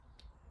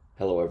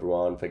Hello,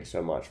 everyone. Thank you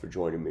so much for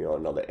joining me on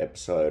another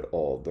episode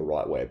of the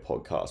Right Way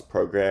podcast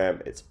program.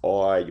 It's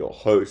I, your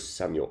host,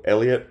 Samuel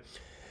Elliott.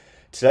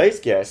 Today's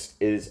guest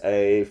is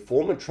a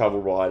former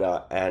travel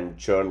writer and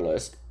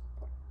journalist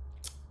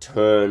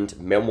turned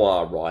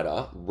memoir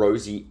writer,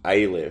 Rosie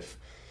Ayliffe.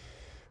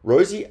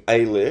 Rosie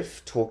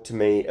Ayliffe talked to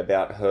me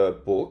about her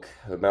book,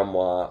 her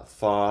memoir,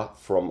 Far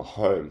From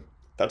Home.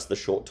 That's the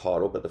short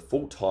title, but the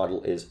full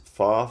title is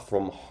Far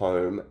From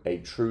Home, A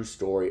True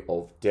Story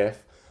of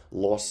Death,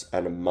 Loss,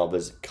 and a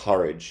Mother's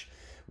Courage,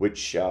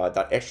 which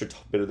that extra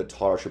bit of the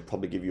title should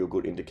probably give you a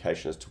good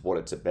indication as to what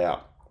it's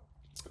about.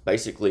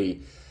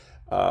 Basically,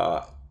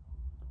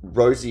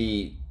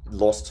 Rosie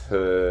lost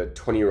her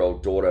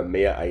 20-year-old daughter,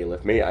 Mia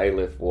Ayliffe. Mia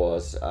Ayliffe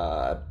was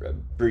a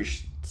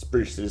British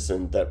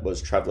citizen that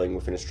was travelling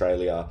within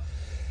Australia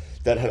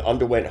that had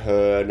underwent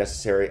her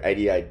necessary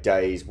 88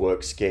 days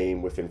work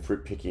scheme within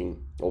fruit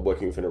picking or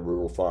working within a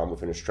rural farm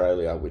within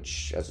Australia,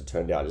 which, as it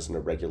turned out, isn't a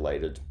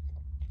regulated,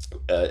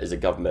 is a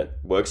government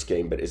work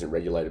scheme, but isn't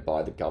regulated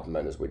by the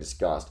government, as we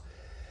discussed.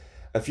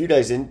 A few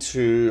days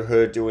into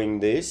her doing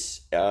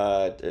this,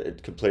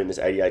 completing this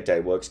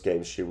 88-day work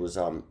scheme, she was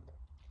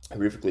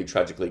horrifically,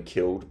 tragically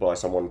killed by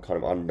someone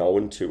kind of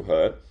unknown to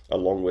her,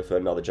 along with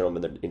another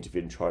gentleman that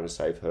interviewed and trying to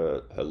save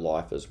her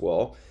life as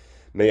well,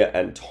 Mia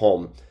and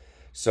Tom.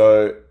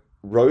 So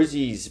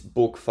Rosie's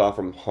book, Far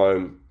From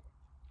Home,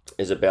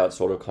 is about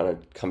sort of trying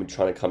to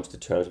come to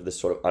terms with this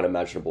sort of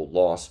unimaginable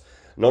loss.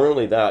 Not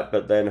only that,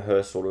 but then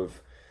her sort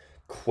of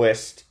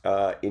quest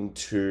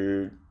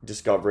into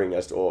discovering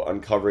or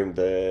uncovering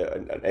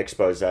an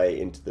expose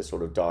into the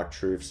sort of dark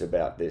truths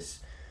about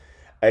this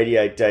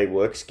 88-day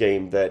work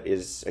scheme that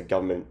is a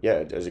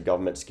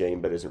government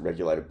scheme, but isn't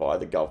regulated by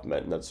the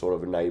government, and that sort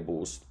of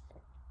enables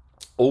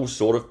all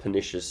sort of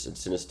pernicious and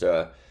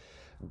sinister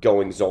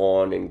goings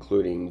on,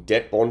 including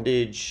debt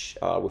bondage,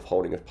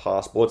 withholding of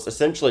passports,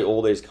 essentially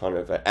all these kind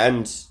of,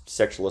 and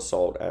sexual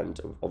assault, and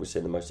obviously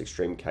in the most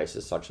extreme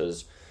cases such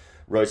as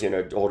Rosie and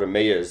her daughter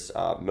Mia's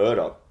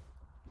murder.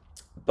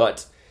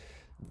 But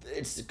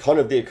it's kind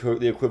of the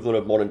equivalent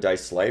of modern day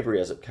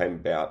slavery as it came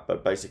about.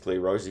 But basically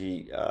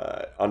Rosie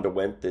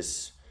underwent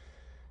this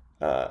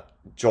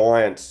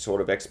giant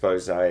sort of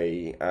expose,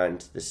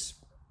 and this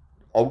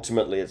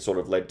ultimately it sort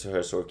of led to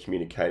her sort of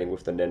communicating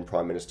with the then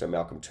Prime Minister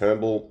Malcolm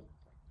Turnbull,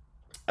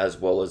 as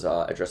well as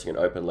addressing an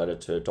open letter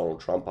to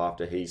Donald Trump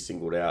after he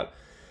singled out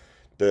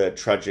the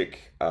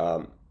tragic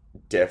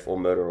death or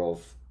murder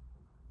of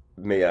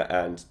Mia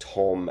and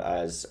Tom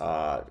as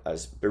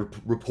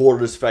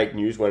reported as fake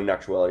news, when in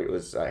actuality it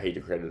was he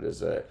declared it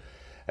as a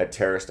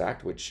terrorist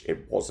act, which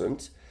it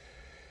wasn't.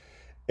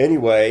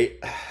 Anyway,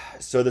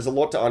 so there's a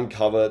lot to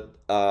uncover.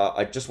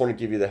 I just want to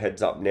give you the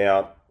heads up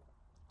now.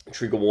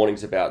 Trigger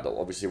warnings about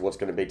obviously what's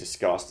going to be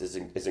discussed is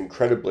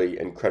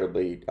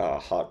incredibly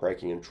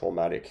heartbreaking and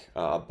traumatic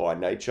by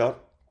nature.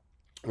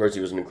 Rosie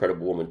was an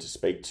incredible woman to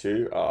speak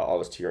to. I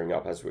was tearing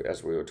up as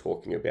we were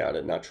talking about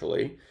it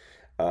naturally.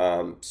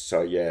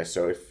 So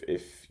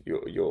if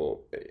you're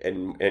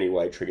in any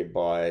way triggered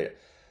by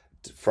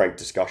frank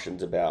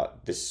discussions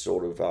about this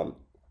sort of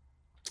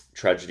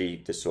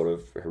tragedy, this sort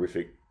of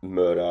horrific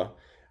murder,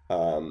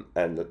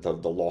 and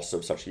the loss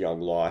of such a young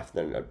life,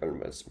 then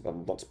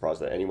I'm not surprised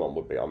that anyone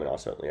would be. I mean, I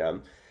certainly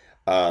am.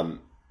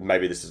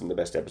 Maybe this isn't the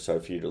best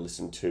episode for you to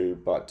listen to,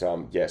 but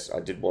yes, I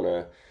did want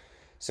to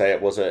say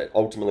it was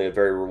ultimately a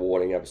very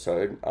rewarding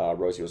episode.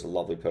 Rosie was a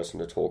lovely person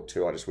to talk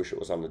to. I just wish it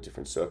was under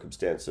different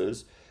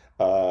circumstances.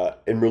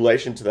 In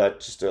relation to that,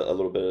 just a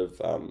little bit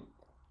of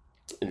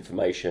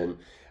information.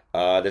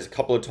 There's a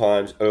couple of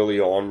times early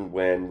on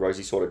when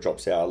Rosie sort of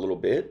drops out a little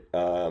bit,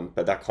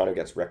 but that kind of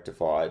gets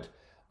rectified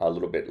a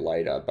little bit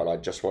later. But I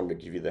just wanted to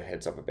give you the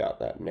heads up about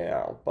that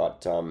now.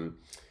 But I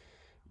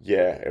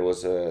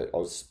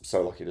was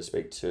so lucky to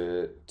speak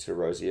to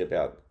Rosie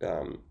about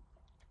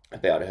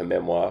her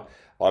memoir.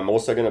 I'm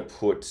also going to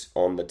put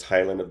on the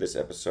tail end of this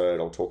episode,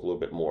 I'll talk a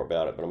little bit more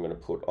about it, but I'm going to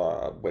put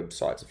a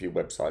few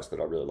websites that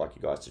I really like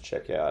you guys to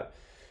check out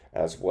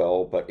as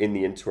well. But in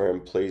the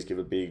interim, please give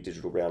a big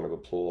digital round of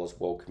applause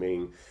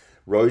welcoming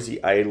Rosie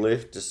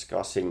Ayliffe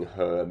discussing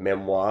her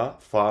memoir,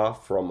 Far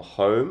From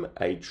Home,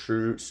 A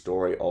True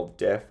Story of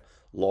Death,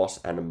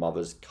 Loss, and a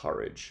Mother's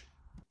Courage.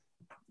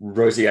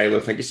 Rosie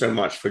Ayliffe, thank you so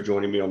much for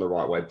joining me on the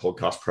Right Way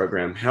podcast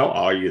program. How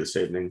are you this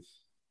evening?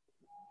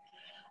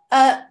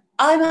 I'm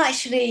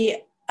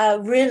actually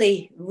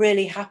really,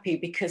 really happy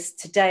because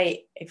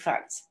today, in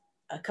fact,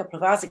 a couple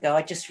of hours ago,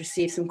 I just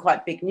received some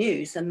quite big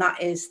news, and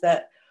that is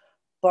that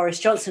Boris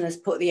Johnson has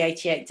put the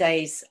 88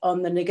 days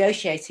on the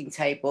negotiating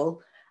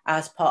table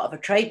as part of a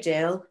trade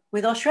deal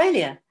with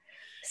Australia.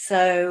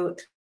 So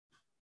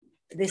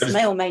this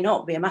may or may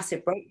not be a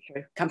massive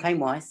breakthrough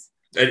campaign-wise.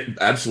 It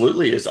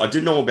absolutely is. I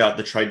didn't know about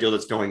the trade deal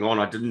that's going on.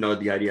 I didn't know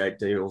the 88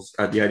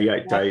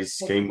 days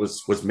scheme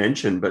was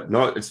mentioned, but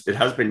no, it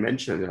has been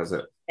mentioned, has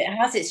it? It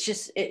has. It's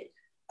just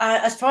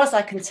as far as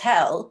I can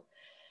tell,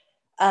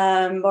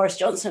 Boris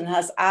Johnson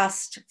has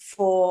asked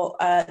for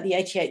the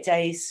 88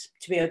 days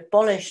to be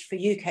abolished for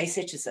UK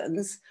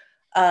citizens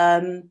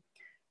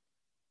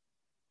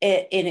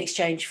in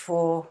exchange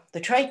for the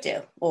trade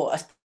deal, or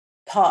as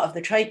part of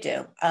the trade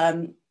deal.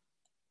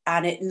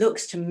 And it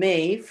looks to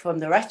me from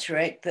the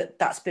rhetoric that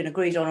that's been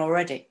agreed on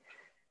already.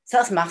 So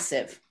that's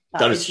massive.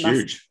 That is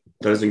huge.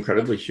 That is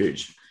incredibly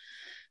huge.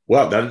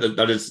 Wow,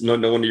 that is no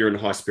wonder you're in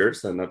high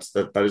spirits then.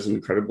 That is an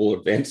incredible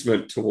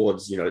advancement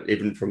towards,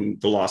 even from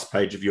the last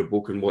page of your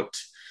book and what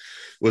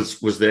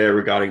was there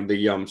regarding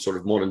the sort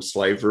of modern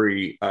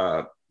slavery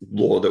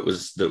law that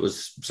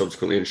was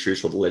subsequently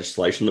introduced, or the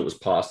legislation that was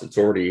passed. It's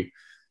already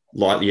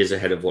light years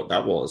ahead of what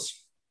that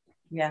was.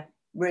 Yeah,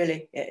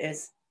 really, it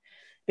is.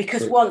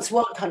 Because once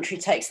one country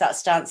takes that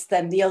stance,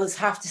 then the others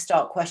have to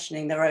start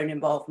questioning their own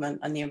involvement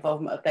and the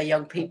involvement of their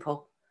young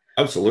people.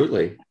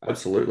 Absolutely.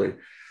 That's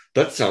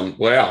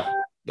wow.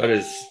 That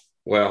is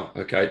wow.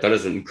 Okay, that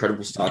is an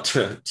incredible start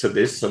to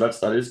this. So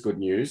that is good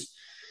news.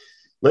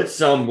 Let's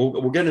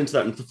we'll get into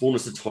that in the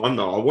fullness of time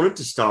though. I wanted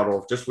to start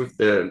off just with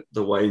the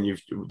way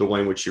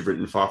in which you've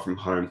written Far From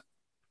Home.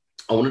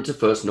 I wanted to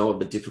first know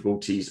the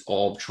difficulties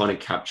of trying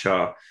to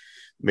capture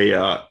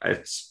Mia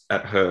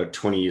at her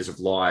 20 years of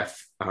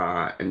life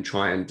and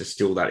try and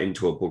distill that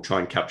into a book, try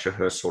and capture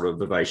her sort of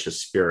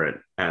vivacious spirit,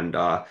 and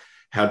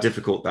how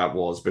difficult that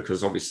was,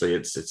 because obviously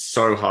it's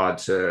so hard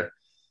to,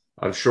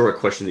 I'm sure a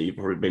question that you've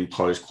probably been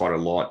posed quite a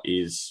lot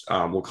is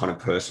what kind of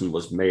person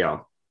was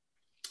Mia?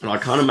 And I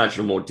can't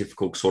imagine a more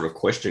difficult sort of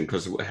question,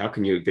 because how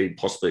can you be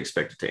possibly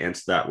expected to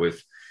answer that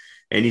with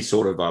any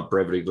sort of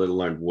brevity, let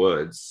alone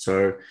words?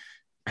 So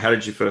how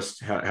did you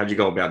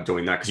go about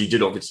doing that? Because you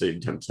did obviously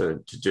attempt to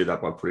do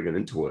that by putting it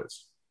into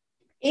words.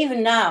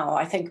 Even now,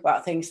 I think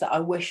about things that I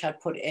wish I'd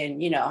put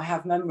in. I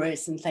have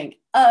memories and think,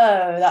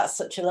 oh, that's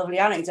such a lovely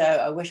anecdote.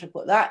 I wish I'd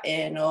put that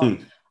in. Or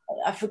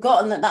I've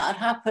forgotten that had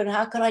happened.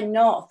 How could I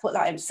not have put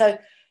that in? So,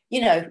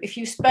 if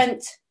you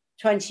spent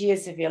 20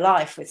 years of your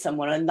life with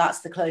someone and that's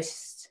the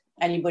closest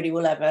anybody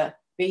will ever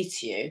be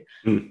to you,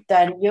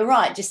 then you're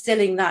right.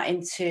 Distilling that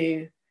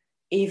into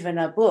even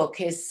a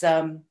book is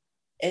a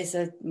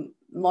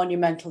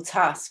monumental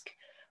task.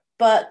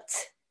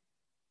 But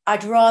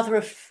I'd rather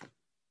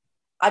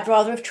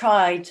have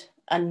tried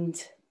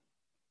and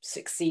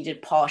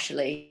succeeded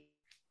partially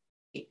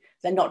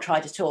than not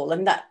tried at all.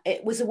 And that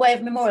it was a way of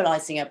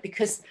memorializing it,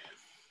 because,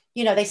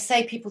 they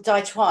say people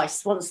die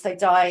twice. Once they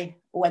die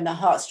when their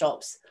heart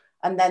stops,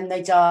 and then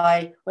they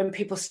die when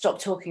people stop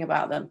talking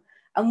about them.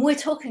 And we're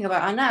talking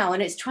about her now,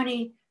 and it's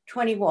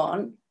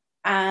 2021,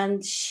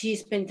 and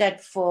she's been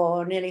dead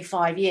for nearly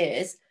 5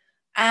 years.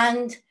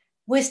 And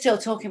we're still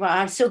talking about her.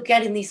 I'm still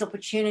getting these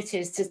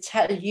opportunities to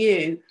tell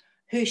you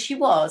who she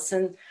was.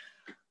 And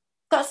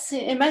that's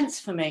immense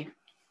for me.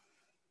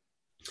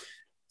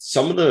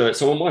 Some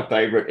of my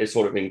favorite is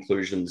sort of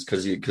inclusions,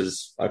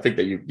 because I think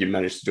that you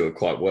managed to do it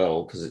quite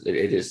well, because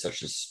it is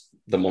such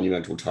the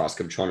monumental task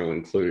of trying to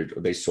include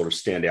these sort of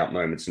standout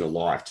moments in a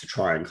life to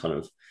try and kind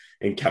of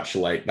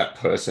encapsulate that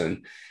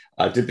person.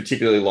 I did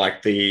particularly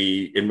like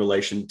in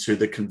relation to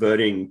the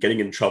getting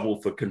in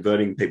trouble for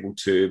converting people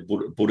to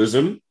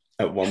Buddhism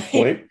at one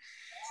point.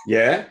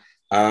 Yeah.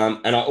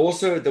 And I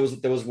also, there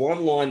was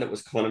one line that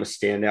was kind of a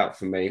standout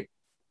for me.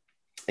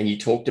 And you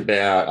talked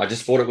about, I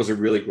just thought it was a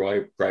really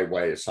great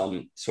way to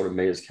sum sort of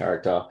Mia's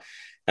character.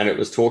 And it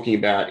was talking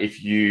about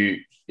if you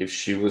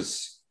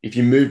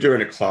moved her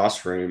in a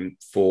classroom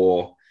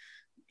for,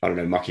 I don't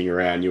know, mucking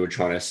around, you were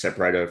trying to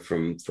separate her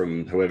from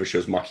whoever she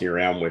was mucking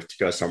around with to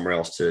go somewhere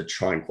else to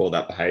try and quell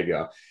that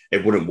behavior,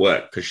 it wouldn't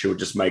work, because she would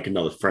just make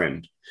another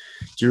friend.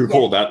 Do you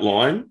recall that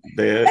line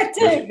there? I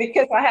do,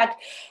 because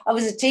I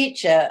was a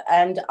teacher,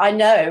 and I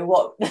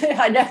know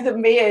the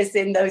Mias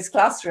in those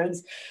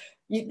classrooms.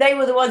 They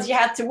were the ones you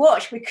had to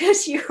watch,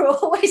 because you were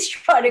always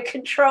trying to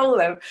control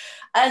them.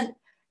 And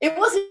it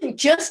wasn't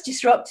just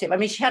disruptive. I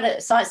mean, she had a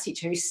science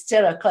teacher who's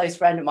still a close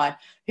friend of mine,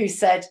 who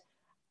said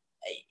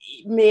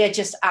Mia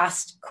just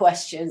asked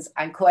questions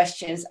and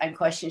questions and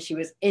questions. She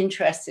was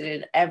interested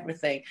in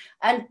everything.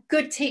 And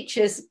good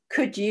teachers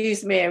could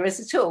use Mia as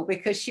a tool,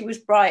 because she was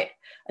bright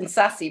and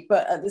sassy,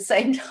 but at the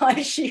same time,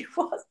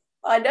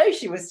 I know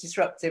she was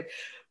disruptive,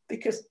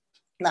 because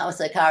that was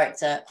her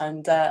character.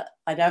 And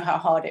I know how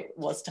hard it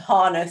was to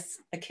harness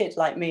a kid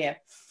like Mia.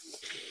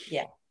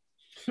 Yeah.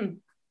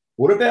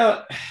 What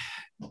about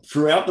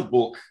throughout the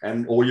book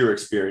and all your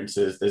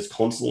experiences, there's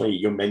constantly,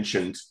 you're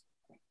mentioned,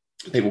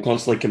 people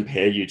constantly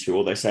compare you to,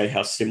 or they say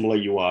how similar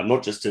you are,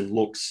 not just in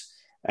looks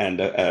and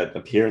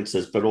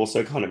appearances, but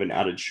also kind of in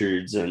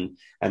attitudes and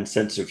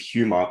sense of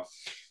humor.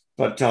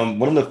 But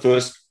one of the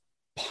first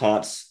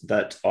parts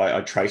that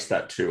I traced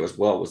that to as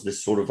well was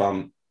this sort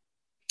of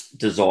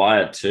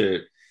desire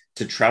to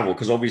travel,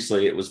 because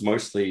obviously it was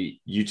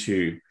mostly you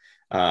two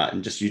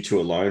and just you two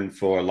alone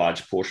for a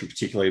large portion,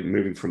 particularly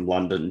moving from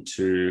London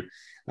to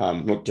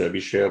not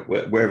Derbyshire,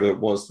 wherever it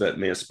was that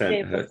Mia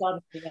spent her.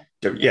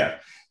 Yeah.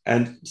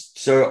 And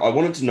so I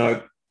wanted to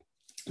know,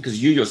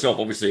 because you yourself,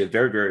 obviously a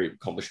very, very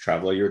accomplished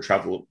traveler, you're a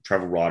travel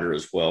writer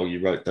as well.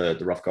 You wrote the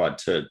Rough Guide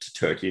to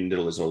Turkey and did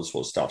all this sort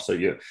of stuff. So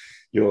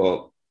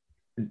you're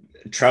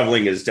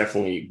traveling is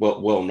definitely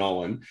well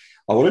known.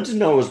 I wanted to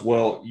know as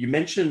well. You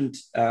mentioned,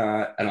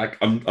 and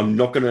I'm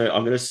not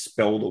I'm gonna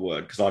spell the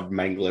word because I'd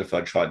mangle if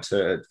I tried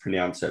to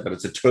pronounce it, but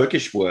it's a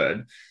Turkish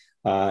word,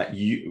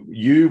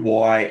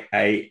 Uyainik,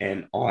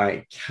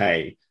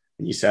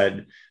 and you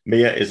said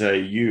Mia is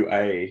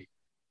a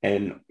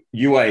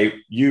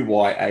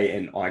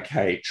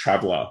Uyainik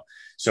traveler.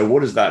 So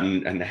what is that,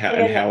 and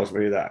how is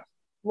Mia that?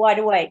 Wide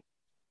awake.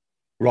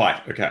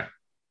 Right. Okay.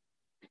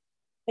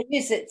 I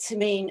use it to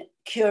mean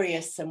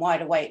curious and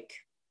wide awake.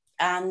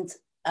 And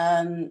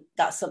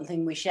that's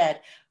something we shared.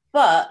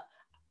 But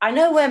I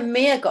know where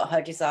Mia got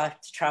her desire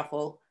to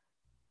travel,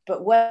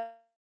 but when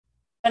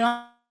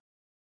I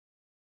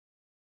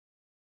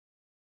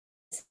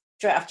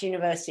straight after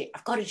university,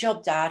 I've got a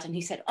job, Dad. And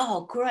he said,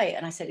 oh, great.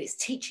 And I said, it's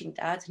teaching,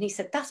 Dad. And he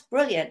said, that's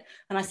brilliant.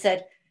 And I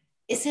said,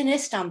 it's in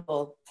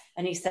Istanbul.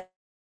 And he said,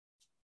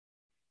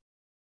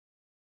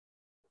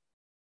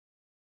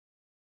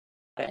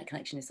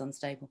 connection is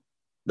unstable.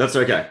 That's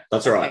okay.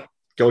 That's all right.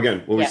 Go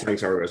again. What were you saying?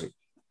 Sorry, Rosie.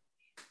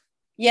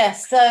 Yeah.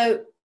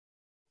 So,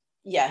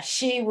 yeah,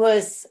 she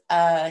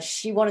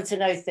wanted to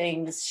know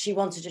things. She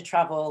wanted to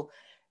travel.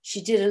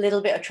 She did a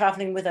little bit of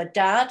traveling with her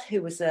dad,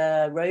 who was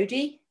a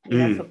roadie,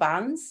 for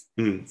bands.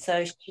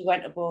 So she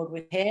went abroad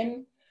with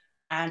him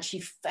and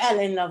she fell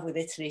in love with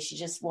Italy. She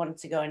just wanted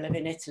to go and live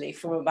in Italy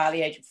from about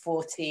the age of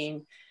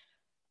 14.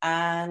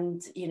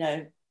 And,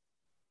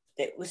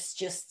 it was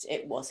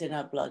in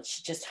her blood.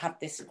 She just had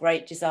this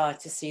great desire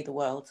to see the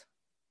world.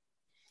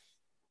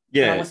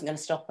 Yeah. And I wasn't going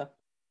to stop her.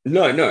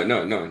 No,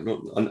 not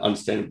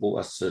understandable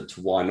as to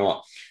why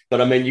not.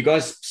 But I mean, you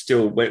guys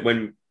still,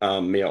 when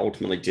Mia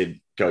ultimately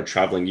did go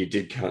traveling, you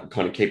did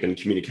kind of keep in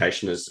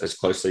communication as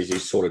closely as you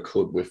sort of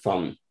could with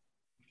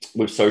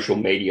social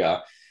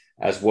media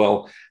as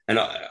well. And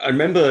I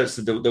remember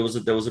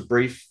there was a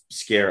brief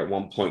scare at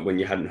one point when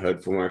you hadn't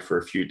heard from her for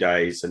a few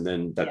days, and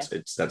then that's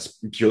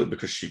purely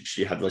because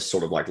she had this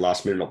sort of like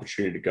last minute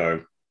opportunity to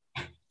go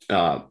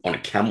on a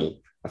camel,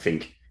 I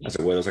think, as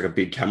it were. There was like a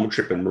big camel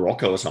trip in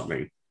Morocco or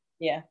something.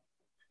 Yeah.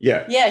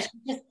 I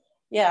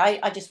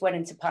just went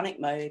into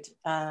panic mode,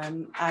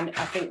 and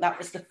I think that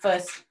was the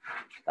first.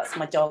 That's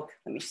my dog.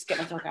 Let me just get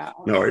my dog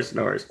out. No worries.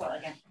 Sorry.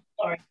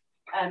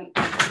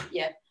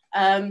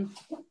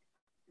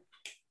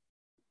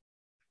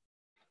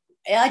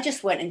 I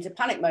just went into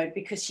panic mode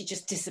because she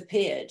just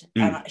disappeared,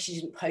 and she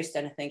didn't post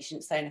anything. She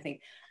didn't say anything,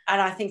 and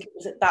I think it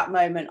was at that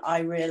moment I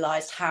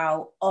realised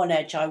how on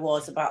edge I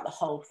was about the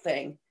whole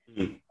thing,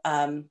 and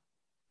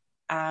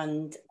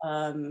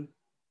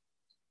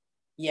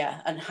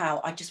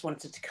how I just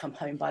wanted to come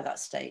home by that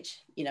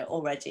stage,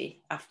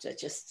 already after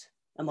just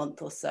a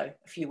month or so,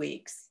 a few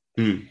weeks.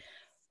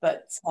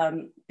 But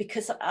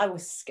because I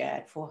was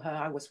scared for her,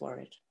 I was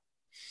worried.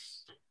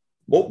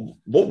 What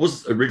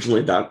was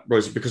originally that,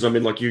 Rosie? Because I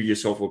mean, like, you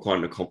yourself were quite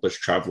an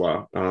accomplished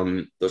traveller.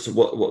 So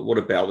what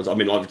about was? I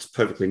mean, like, it's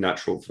perfectly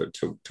natural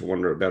to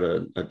wonder about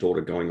a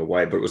daughter going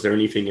away. But was there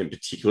anything in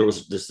particular? Or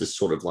was this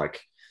sort of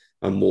like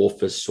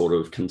amorphous sort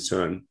of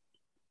concern?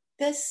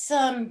 There's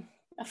a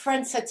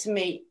friend said to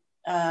me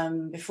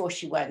before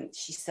she went.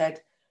 She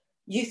said,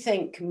 "You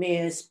think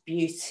Mia's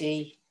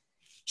beauty?"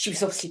 She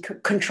was obviously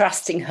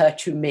contrasting her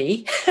to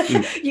me.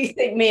 You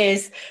think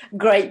Mia's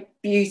great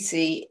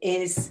beauty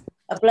is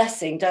a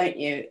blessing, don't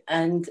you?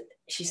 And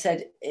she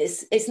said,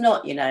 it's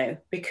not,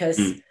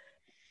 because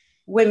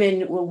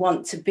women will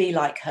want to be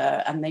like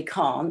her and they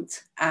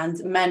can't,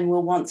 and men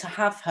will want to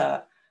have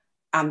her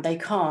and they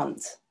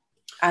can't,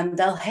 and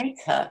they'll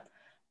hate her.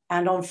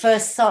 And on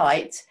first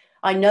sight,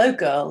 I know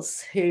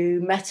girls who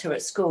met her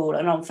at school,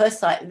 and on first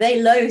sight, they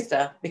loathed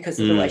her because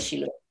of the way she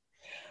looked.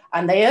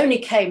 And they only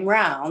came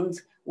round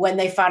when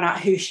they found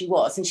out who she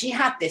was. And she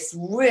had this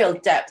real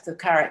depth of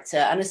character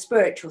and a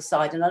spiritual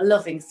side and a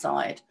loving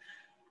side.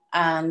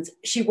 And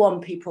she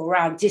won people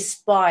around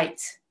despite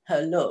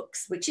her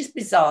looks, which is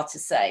bizarre to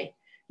say,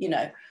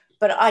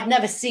 but I'd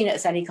never seen it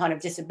as any kind of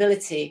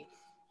disability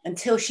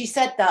until she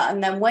said that.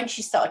 And then when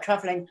she started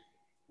traveling,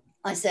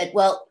 I said,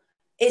 well,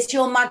 it's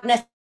your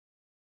magnetic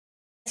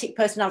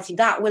personality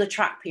that will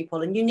attract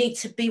people, and you need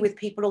to be with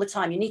people all the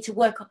time. You need to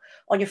work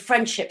on your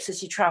friendships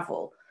as you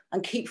travel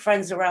and keep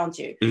friends around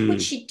you,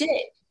 which she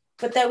did.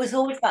 But there was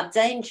always that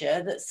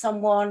danger that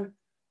someone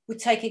would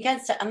take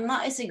against it. And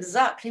that is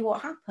exactly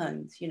what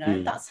happened.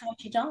 That's how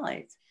she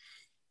died.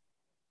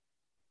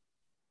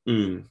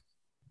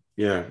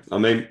 Yeah. I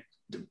mean,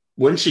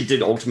 when she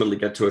did ultimately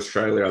get to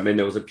Australia, I mean,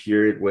 there was a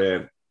period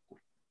where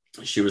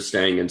she was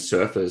staying in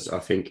Surfers, I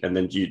think. And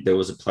then there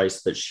was a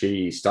place that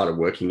she started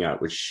working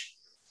at, which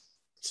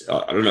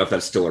I don't know if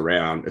that's still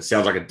around. It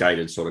sounds like a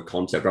dated sort of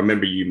concept. I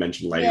remember you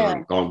mentioned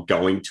later on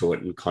going to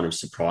it and kind of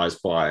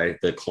surprised by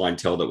the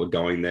clientele that were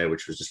going there,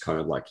 which was just kind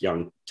of like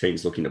young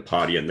teens looking to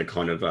party, and the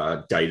kind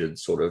of dated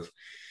sort of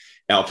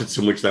outfits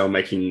in which they were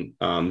making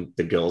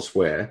the girls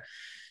wear.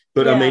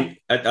 But I mean,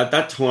 at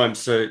that time,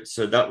 so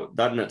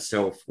that in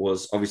itself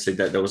was obviously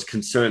that there was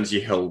concerns you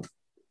held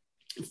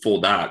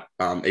for that,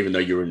 even though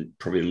you were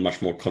probably in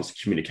much more constant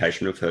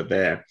communication with her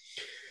there.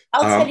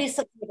 I'll tell you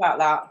something about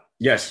that.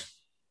 Yes.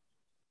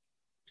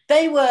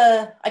 they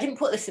were, I didn't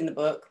put this in the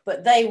book,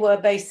 but they were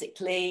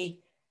basically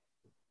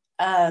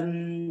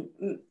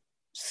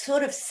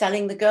sort of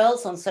selling the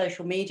girls on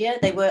social media.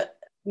 They were,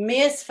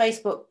 Mia's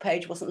Facebook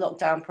page wasn't locked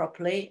down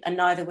properly, and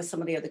neither was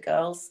some of the other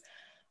girls.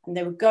 And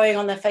they were going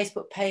on their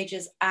Facebook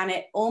pages, and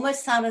it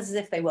almost sounded as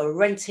if they were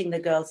renting the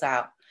girls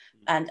out.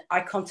 And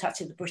I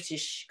contacted the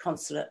British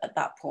consulate at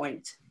that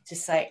point to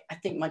say, I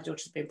think my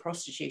daughter's been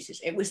prostituted.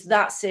 It was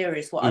that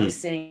serious what I was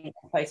seeing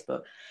on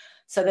Facebook.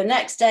 So the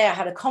next day I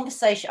had a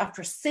conversation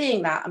after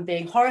seeing that and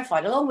being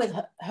horrified, along with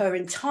her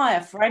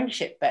entire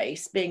friendship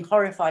base, being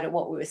horrified at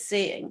what we were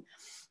seeing.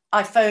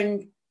 I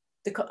spoke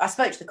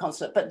to the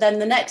consulate, but then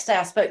the next day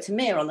I spoke to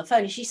Mia on the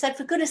phone, and she said,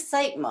 for goodness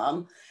sake,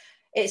 Mum,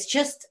 it's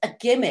just a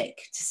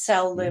gimmick to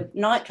sell the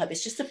nightclub.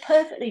 It's just a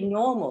perfectly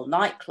normal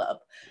nightclub.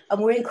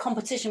 And we're in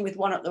competition with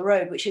one up the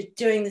road, which is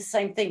doing the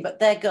same thing, but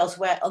their girls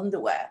wear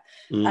underwear.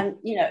 And,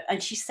 you know,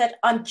 and she said,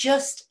 I'm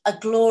just a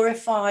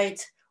glorified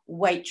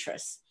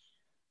waitress.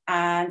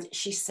 And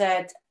she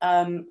said,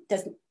 I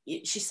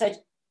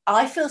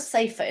feel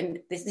safer. And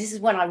this is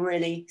when I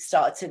really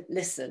started to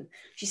listen.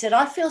 She said,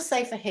 I feel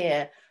safer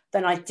here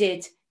than I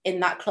did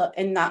in that club,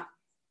 in that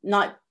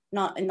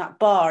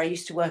bar I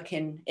used to work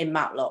in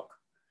Matlock.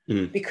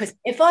 Because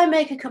if I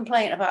make a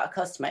complaint about a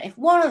customer, if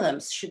one of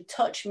them should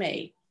touch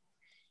me,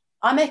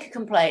 I make a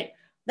complaint,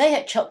 they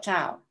get chucked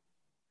out.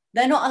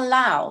 They're not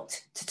allowed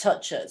to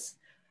touch us.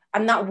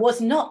 And that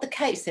was not the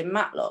case in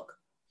Matlock.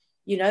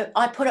 You know,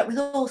 I put up with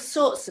all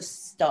sorts of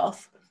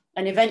stuff,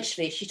 and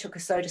eventually she took a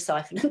soda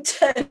siphon and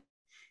turned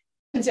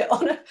it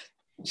on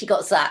she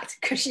got sacked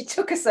because she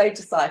took a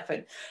soda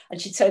siphon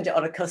and she turned it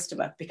on a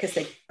customer because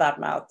they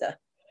badmouthed her.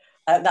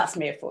 That's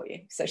Mia for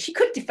you. So she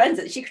could defend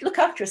it. She could look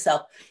after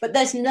herself. But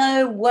there's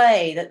no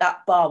way that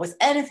that bar was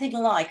anything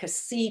like as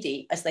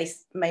seedy as they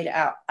made it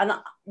out. And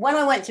when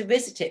I went to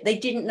visit it, they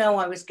didn't know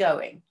I was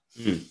going.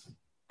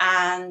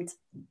 And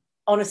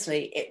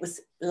honestly,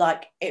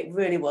 it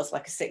really was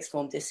like a sixth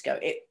form disco.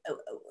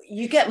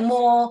 You get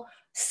more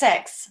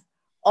sex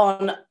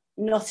on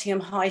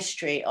Nottingham High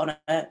Street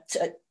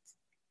at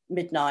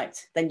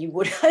midnight than you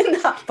would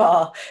in that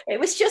bar. It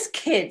was just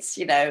kids,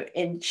 you know,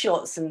 in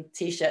shorts and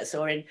t-shirts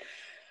or in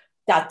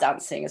dad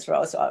dancing, as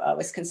far as I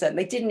was concerned.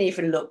 They didn't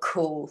even look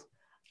cool.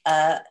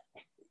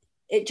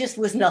 It just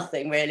was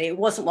nothing really. It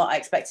wasn't what I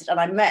expected. And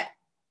I met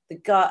the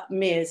guy,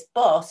 Mia's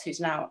boss, who's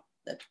now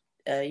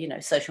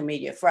social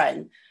media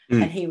friend,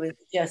 and he was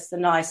just the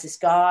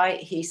nicest guy.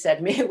 He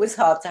said Mia was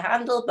hard to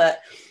handle, but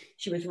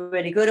she was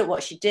really good at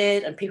what she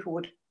did, and people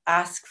would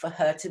ask for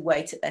her to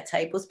wait at their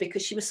tables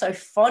because she was so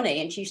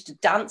funny and she used to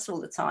dance all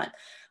the time.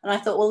 And I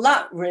thought, well,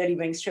 that really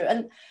rings true.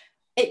 And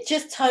it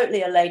just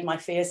totally allayed my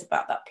fears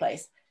about that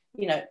place.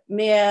 You know,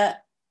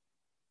 Mia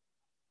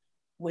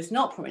was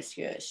not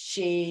promiscuous.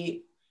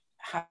 She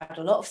had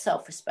a lot of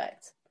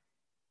self-respect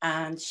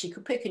and she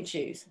could pick and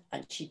choose,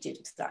 and she did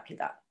exactly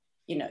that.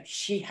 You know,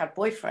 she had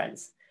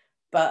boyfriends,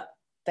 but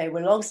they were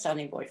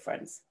long-standing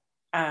boyfriends,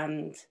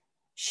 and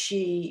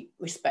she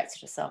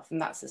respected herself, and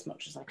that's as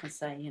much as I can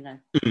say, you know.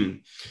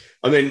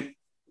 I mean,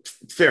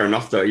 fair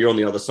enough, though. You're on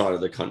the other side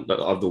of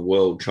the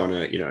world trying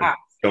to, you know,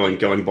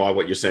 going by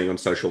what you're seeing on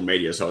social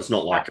media. So it's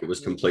not like it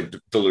was complete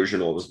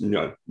delusion or was, you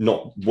know,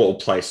 not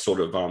well-placed sort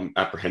of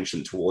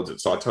apprehension towards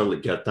it. So I totally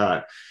get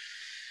that.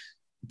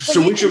 But so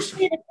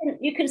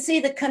you can see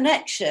the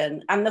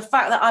connection, and the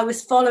fact that I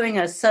was following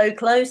her so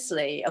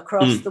closely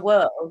across the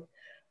world.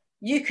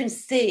 You can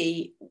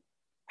see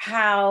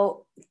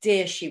how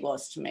dear she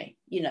was to me,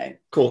 you know.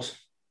 Of course.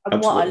 And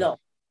absolutely. What I love.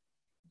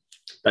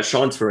 That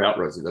shines her out,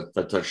 Rosie.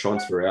 That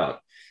shines her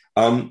out.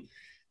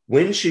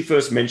 When she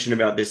first mentioned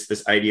about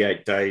this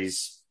 88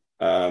 days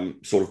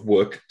sort of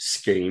work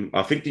scheme,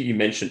 I think that you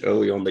mentioned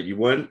early on that you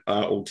weren't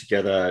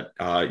altogether,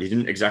 you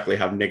didn't exactly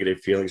have negative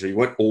feelings, or you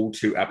weren't all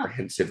too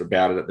apprehensive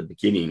about it at the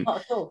beginning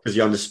because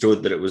you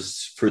understood that it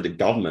was through the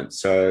government.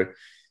 So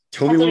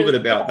tell me a little bit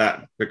about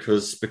that,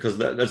 because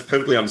that's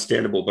perfectly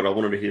understandable, but I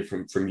wanted to hear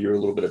from you a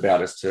little bit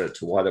about as to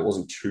why there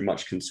wasn't too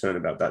much concern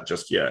about that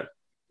just yet.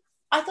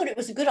 I thought it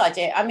was a good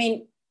idea. I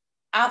mean,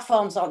 our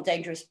farms aren't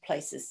dangerous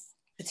places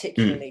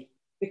particularly,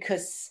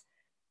 because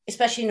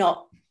especially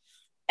not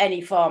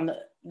any farm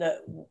that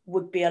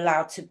would be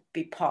allowed to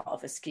be part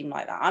of a scheme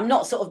like that. I'm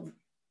not sort of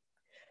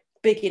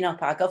bigging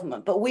up our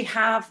government, but we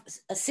have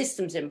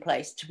systems in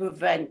place to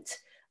prevent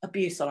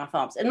abuse on our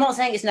farms. And I'm not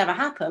saying it's never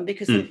happened,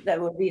 because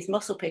there were these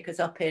mussel pickers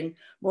up in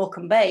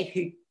Morecambe Bay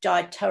who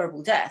died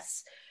terrible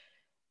deaths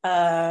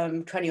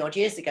 20 odd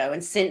years ago.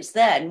 And since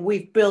then,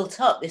 we've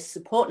built up this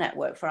support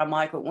network for our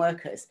migrant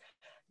workers.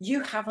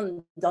 You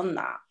haven't done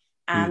that.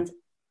 And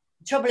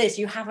the trouble is,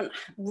 you haven't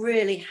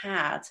really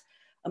had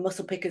a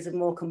mussel pickers of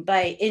Morecambe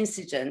Bay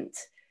incident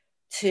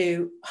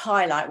to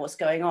highlight what's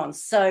going on.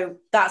 So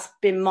that's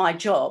been my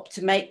job,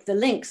 to make the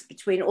links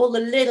between all the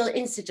little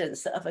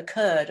incidents that have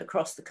occurred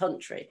across the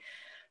country.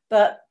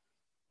 But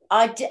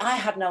I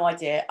had no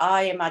idea.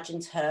 I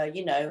imagined her,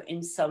 you know,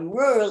 in some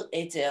rural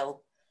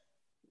idyll,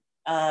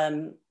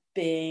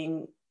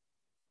 being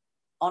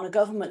on a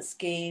government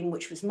scheme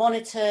which was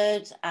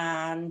monitored,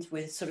 and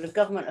with sort of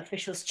government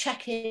officials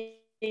checking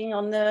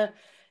on the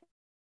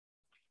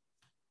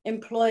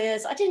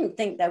employers. I didn't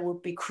think there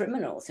would be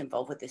criminals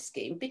involved with this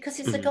scheme because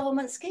it's a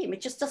government scheme.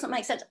 It just doesn't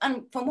make sense.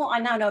 And from what I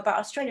now know about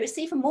Australia, it's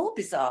even more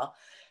bizarre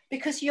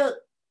because you're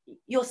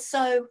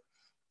so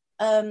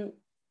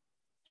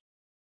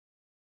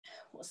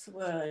what's the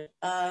word?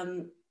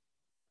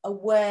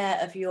 Aware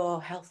of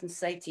your health and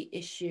safety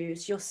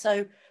issues. You're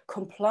so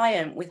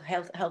compliant with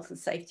health and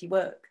safety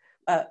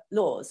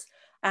laws,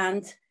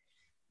 and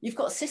you've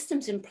got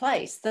systems in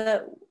place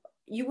that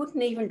you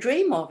wouldn't even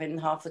dream of in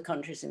half the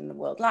countries in the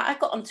world. Like, I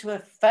got onto a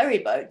ferry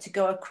boat to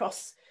go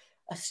across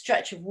a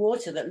stretch of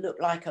water that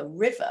looked like a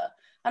river,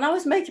 and I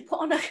was made to put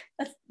on a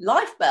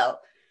life belt,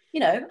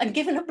 and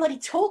given a bloody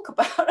talk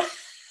about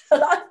a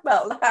life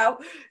belt, how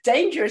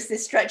dangerous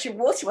this stretch of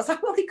water was. I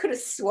probably could have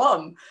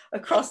swum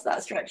across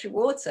that stretch of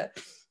water.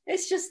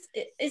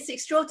 It's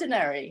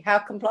extraordinary how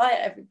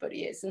compliant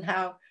everybody is and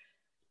how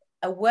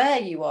aware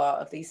you are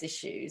of these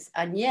issues,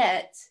 and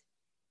yet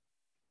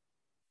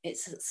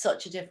it's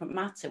such a different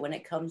matter when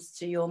it comes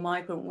to your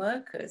migrant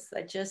workers.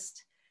 They're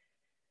just,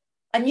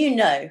 and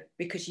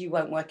because you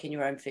won't work in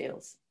your own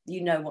fields,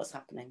 what's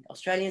happening.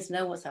 Australians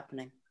know what's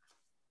happening.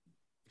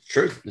 It's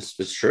true.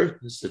 It's true.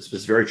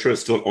 It's very true.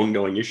 It's still an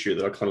ongoing issue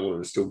that I kind of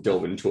wanted to still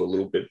delve into a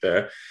little bit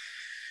there.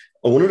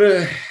 I wanted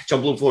to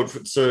jump a little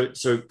forward.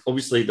 So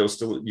obviously you're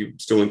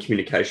still in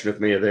communication with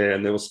Mia there,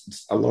 and there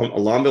was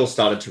alarm bell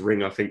started to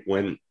ring, I think,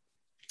 when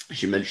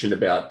she mentioned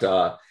about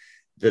that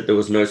there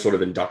was no sort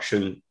of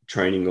induction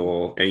training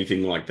or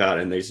anything like that.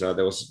 And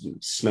there was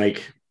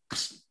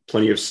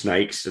plenty of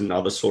snakes and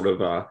other sort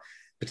of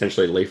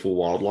potentially lethal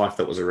wildlife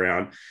that was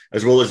around,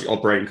 as well as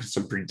operating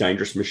some pretty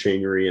dangerous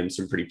machinery and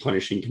some pretty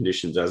punishing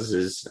conditions, as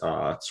is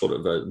sort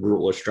of a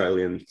rural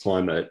Australian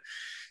climate.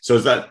 So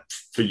is that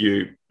for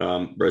you,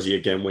 Rosie,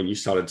 again, when you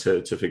started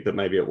to think that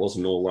maybe it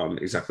wasn't all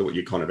exactly what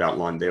you kind of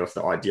outlined there with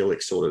the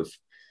idyllic sort of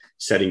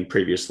setting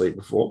previously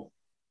before?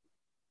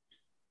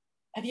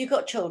 Have you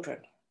got children?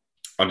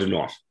 I do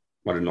not.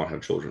 I do not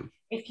have children.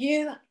 If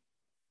you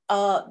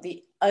are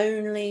the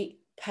only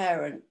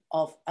parent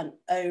of an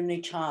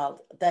only child,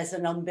 there's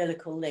an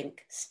umbilical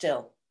link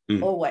still,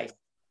 always.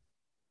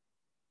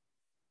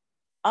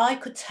 I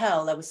could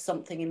tell there was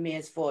something in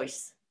Mia's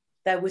voice.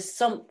 There was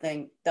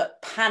something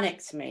that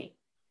panicked me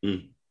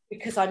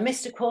because I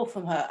missed a call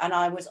from her and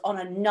I was on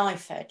a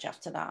knife edge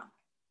after that.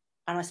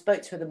 And I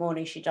spoke to her the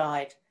morning she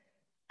died,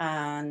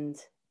 and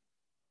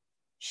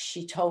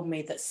she told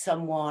me that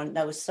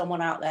there was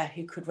someone out there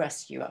who could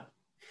rescue her.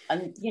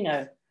 And,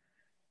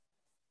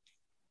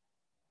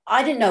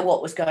 I didn't know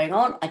what was going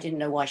on. I didn't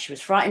know why she was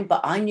frightened,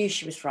 but I knew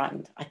she was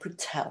frightened. I could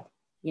tell,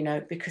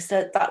 because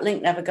that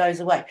link never goes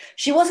away.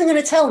 She wasn't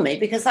going to tell me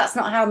because that's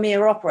not how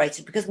Mia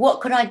operated, because what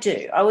could I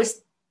do? I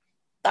was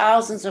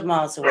thousands of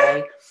miles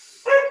away.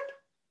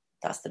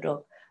 That's the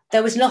dog.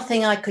 There was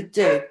nothing I could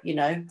do,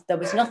 there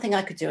was nothing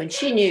I could do. And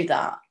she knew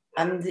that.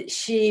 And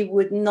she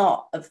would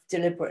not have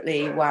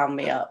deliberately wound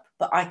me up,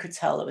 but I could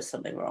tell there was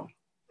something wrong.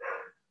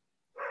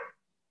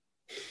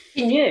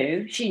 She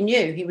knew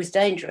he was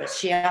dangerous.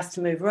 She asked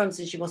to move rooms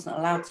and she wasn't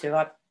allowed to.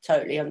 I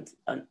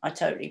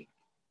totally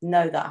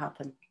know that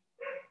happened.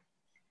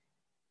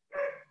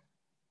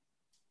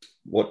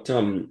 What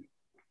can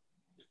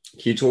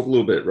you talk a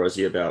little bit,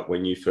 Rosie, about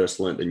when you first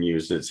learnt the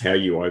news? And it's how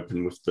you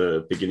open with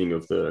the beginning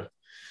of the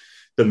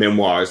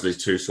memoirs,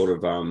 these two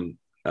sort of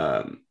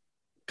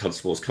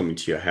constables coming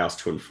to your house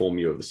to inform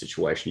you of the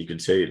situation. You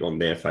could see it on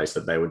their face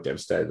that they were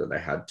devastated that they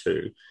had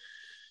to.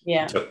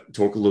 Yeah.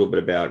 Talk a little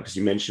bit about, because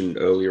you mentioned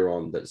earlier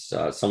on that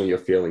some of your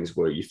feelings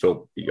were, you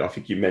felt, I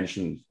think you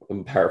mentioned,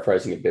 I'm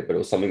paraphrasing a bit, but it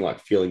was something like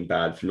feeling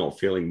bad for not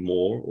feeling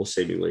more, or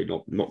seemingly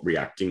not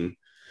reacting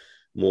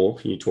more.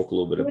 Can you talk a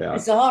little bit about? It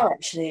was bizarre,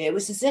 actually. It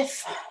was as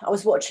if I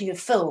was watching a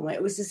film.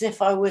 It was as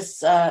if I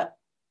was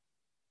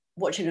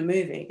watching a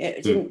movie.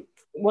 It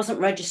wasn't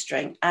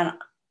registering. And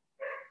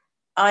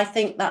I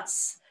think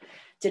that's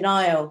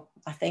denial.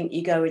 I think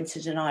you go into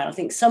denial. I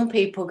think some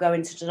people go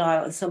into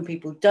denial and some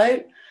people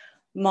don't.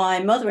 My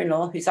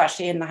mother-in-law, who's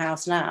actually in the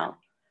house now,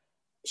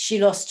 she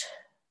lost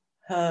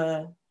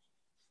her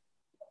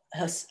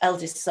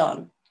eldest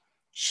son.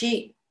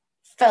 She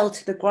fell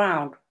to the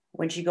ground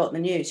when she got the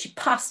news. She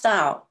passed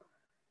out.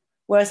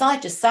 Whereas I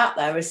just sat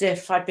there as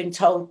if I'd been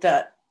told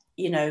that,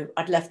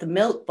 I'd left the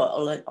milk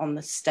bottle on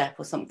the step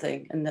or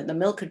something and that the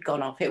milk had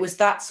gone off. It was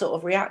that sort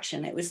of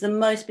reaction. It was the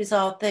most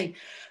bizarre thing.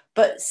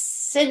 But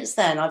since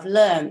then, I've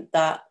learned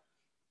that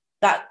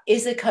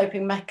is a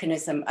coping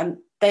mechanism, and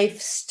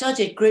they've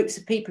studied groups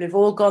of people who've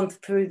all gone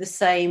through the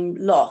same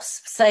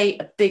loss, say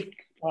a big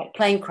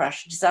plane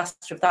crash,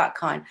 disaster of that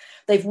kind.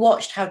 They've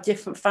watched how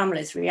different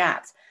families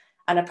react.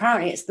 And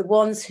apparently it's the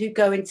ones who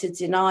go into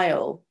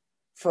denial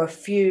for a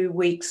few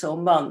weeks or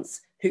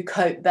months who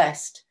cope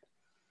best.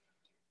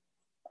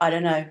 I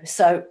don't know.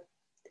 So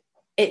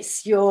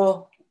it's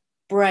your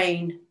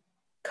brain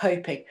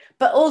coping.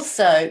 But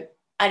also,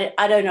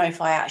 I don't know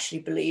if I actually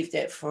believed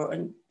it for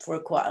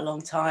quite a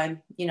long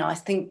time. I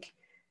think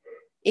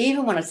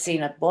even when I'd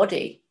seen a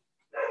body,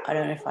 I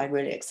don't know if I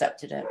really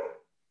accepted it.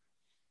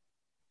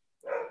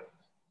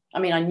 I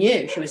mean, I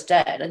knew she was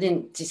dead. I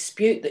didn't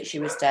dispute that she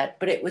was dead,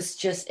 but it's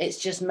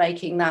just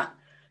making that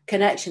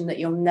connection that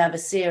you'll never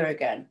see her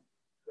again.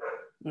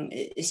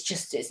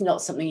 It's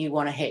not something you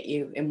want to hit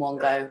you in one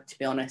go, to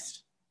be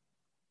honest.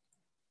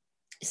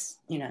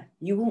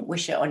 You won't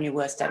wish it on your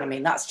worst enemy.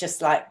 That's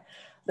just like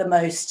the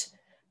most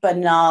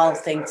banal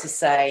thing to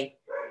say,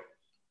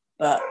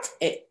 but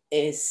it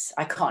is.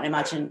 I can't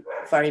imagine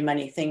very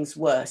many things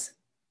worse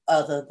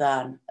other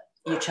than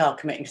your child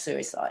committing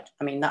suicide.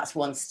 I mean, that's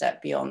one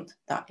step beyond.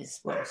 That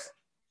is worse.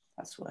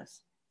 That's worse.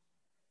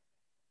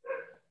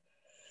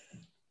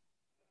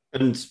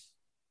 And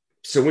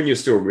so when you're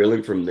still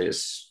reeling from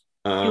this...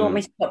 Do you want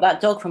me to stop that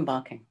dog from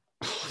barking?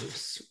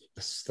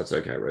 That's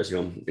okay, Rosie.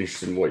 I'm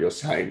interested in what you're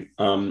saying.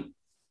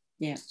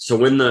 Yeah. So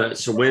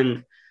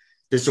when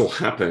this all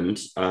happened,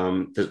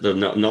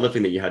 another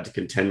thing that you had to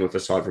contend with,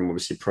 aside from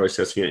obviously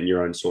processing it in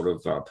your own sort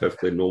of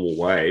perfectly normal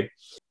way.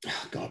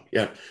 Oh, God,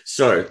 yeah.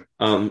 So,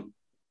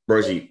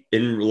 Rosie,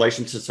 in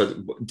relation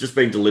to just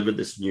being delivered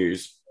this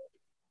news,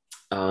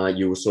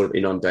 you were sort of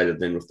inundated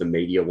then with the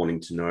media wanting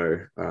to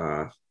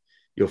know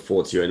your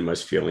thoughts, your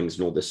innermost feelings,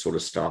 and all this sort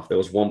of stuff. There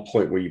was one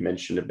point where you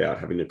mentioned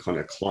about having to kind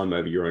of climb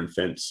over your own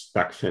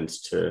back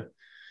fence to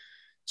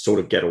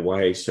sort of get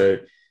away. So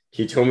can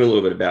you tell me a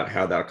little bit about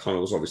how that kind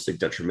of was obviously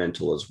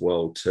detrimental as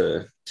well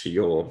to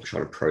your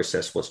trying to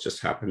process what's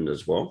just happened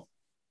as well?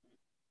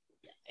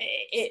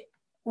 It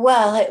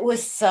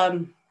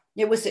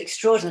was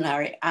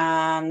extraordinary,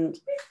 and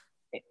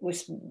it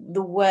was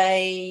the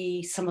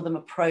way some of them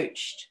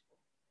approached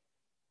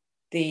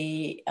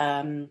the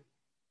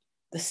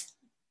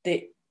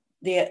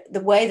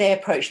way they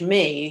approached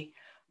me.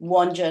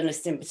 One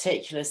journalist in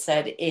particular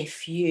said,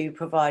 if you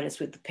provide us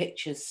with the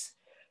pictures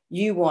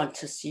you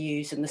want us to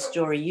use and the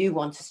story you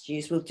want us to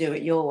use, we'll do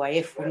it your way.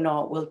 If we're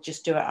not, we'll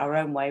just do it our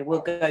own way. We'll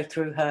go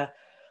through her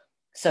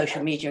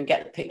social media and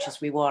get the pictures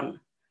we want.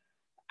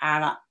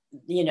 And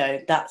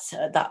that's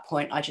at that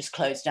point I just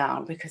closed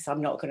down, because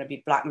I'm not going to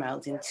be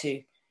blackmailed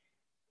into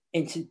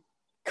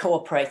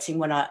cooperating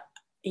when I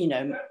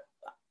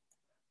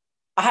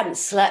hadn't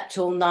slept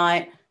all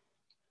night.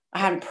 I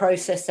hadn't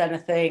processed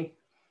anything.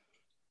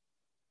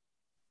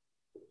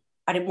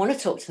 I didn't want to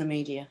talk to the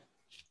media.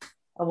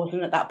 I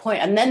wasn't at that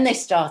point. And then they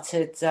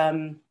started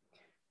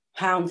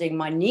hounding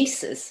my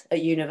nieces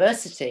at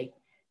university.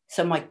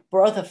 So my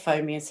brother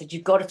phoned me and said,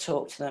 you've got to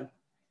talk to them.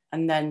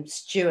 And then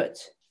Stuart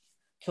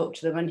talked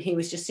to them, and he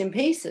was just in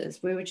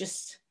pieces. We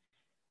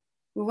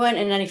weren't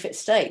in any fit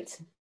state.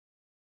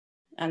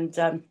 And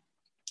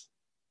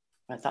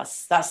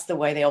that's the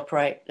way they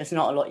operate. There's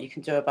not a lot you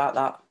can do about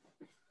that.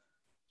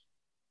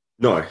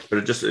 No, but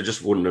it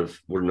just wouldn't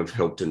have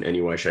helped in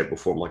any way, shape, or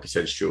form. Like I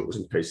said, Stuart was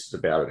in pieces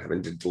about it,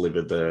 having to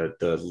deliver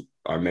the.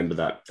 I remember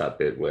that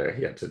bit where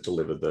he had to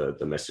deliver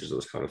the message that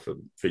was kind of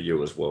for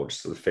you as well,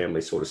 just the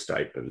family sort of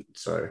statement.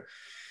 So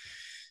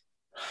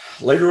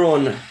later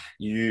on, I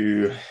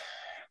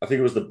think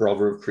it was the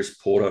brother of Chris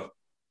Porter,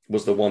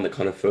 was the one that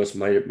kind of first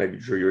maybe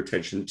drew your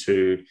attention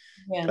to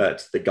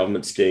that the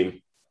government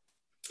scheme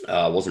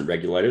wasn't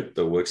regulated.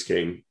 The work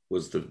scheme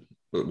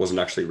wasn't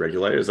actually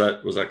regulated.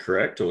 Was that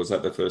correct, or was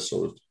that the first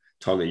sort of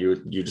time that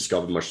you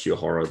discovered, much to your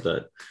horror,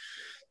 that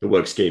the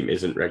work scheme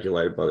isn't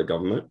regulated by the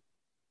government?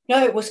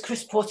 No, it was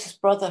Chris Porter's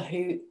brother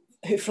who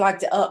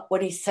flagged it up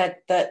when he said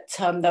that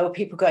there were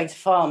people going to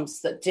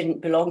farms that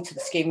didn't belong to the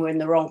scheme, were in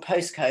the wrong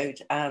postcode,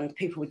 and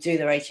people would do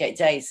their 88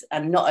 days.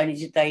 And not only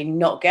did they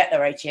not get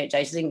their 88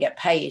 days, they didn't get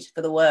paid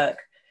for the work.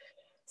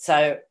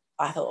 So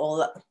I thought,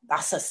 oh,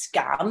 that's a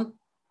scam.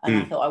 And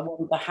I thought, I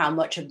wonder how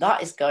much of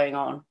that is going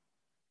on.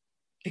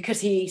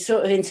 Because he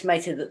sort of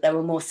intimated that there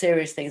were more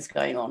serious things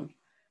going on.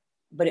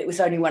 But it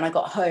was only when I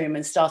got home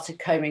and started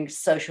combing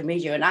social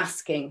media and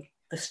asking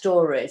the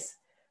stories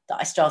that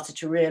I started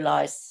to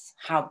realise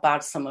how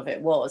bad some of it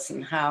was,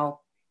 and how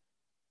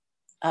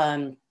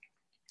it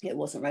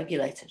wasn't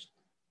regulated.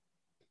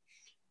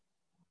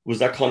 Was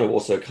that kind of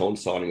also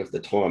coinciding with the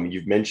time?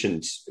 You've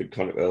mentioned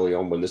kind of early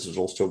on, when this was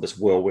all still this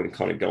whirlwind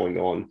kind of going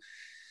on,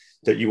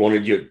 that you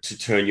wanted to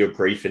turn your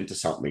grief into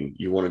something.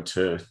 You wanted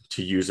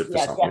to use it for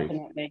something.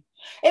 Definitely.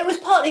 It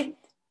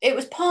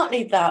was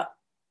partly that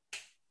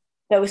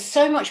there was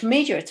so much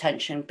media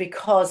attention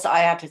because I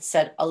had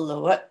said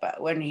Allahu Akbar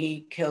when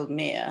he killed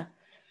Mia.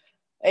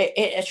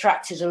 It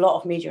attracted a lot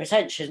of media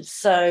attention.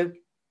 So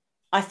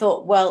I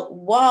thought, well,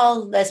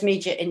 while there's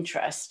media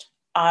interest,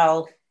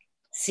 I'll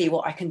see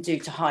what I can do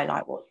to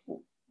highlight what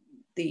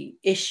the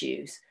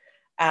issues.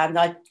 And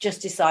I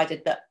just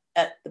decided that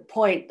at the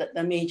point that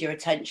the media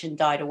attention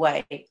died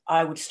away,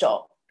 I would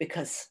stop,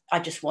 because I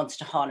just wanted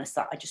to harness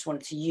that. I just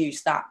wanted to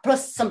use that.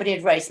 Plus, somebody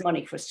had raised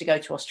money for us to go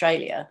to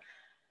Australia.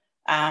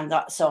 And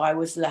so I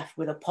was left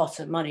with a pot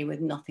of money with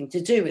nothing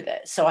to do with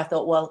it. So I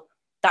thought, well,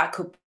 that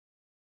could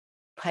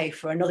pay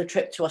for another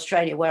trip to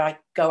Australia where I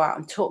go out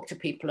and talk to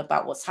people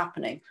about what's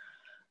happening.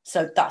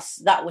 So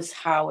that was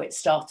how it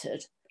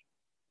started.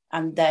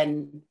 And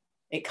then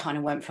it kind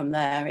of went from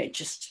there.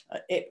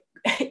 It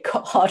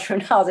got harder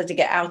and harder to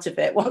get out of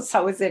it once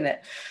I was in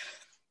it.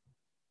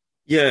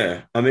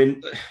 Yeah. I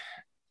mean,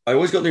 I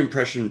always got the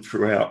impression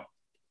throughout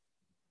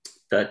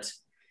that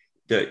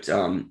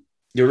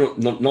you're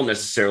not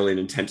necessarily an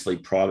intensely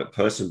private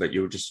person, but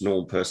you were just a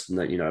normal person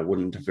that,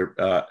 wouldn't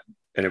have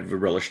ever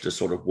relished a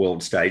sort of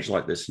world stage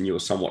like this, and you were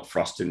somewhat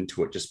thrust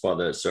into it just by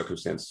the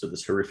circumstances of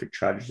this horrific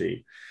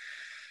tragedy.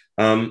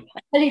 I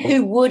tell you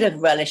who would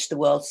have relished the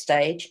world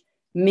stage?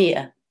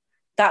 Mia.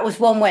 That was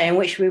one way in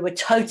which we were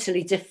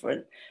totally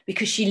different,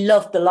 because she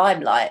loved the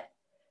limelight.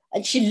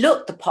 And she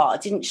looked the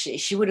part, didn't she?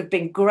 She would have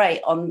been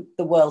great on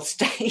the world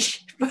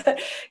stage. But,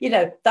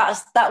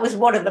 that was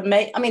one of the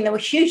main... I mean, there were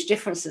huge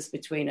differences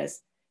between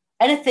us.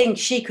 Anything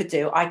she could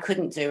do, I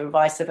couldn't do, and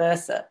vice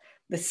versa.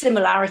 The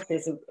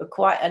similarities are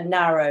quite a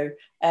narrow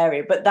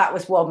area, but that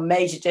was one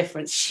major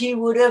difference. She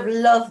would have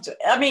loved...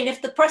 I mean,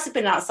 if the press had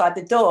been outside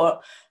the door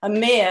and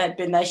Mia had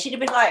been there, she'd have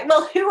been like,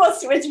 well, who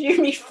wants to interview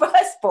me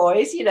first,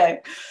 boys?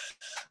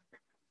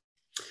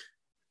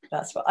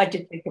 That's what I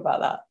did think about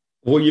that.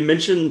 Well, you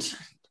mentioned...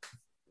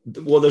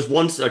 Well, there's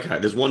one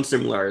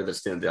similarity that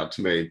stands out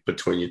to me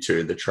between you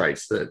two, the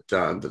traits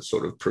that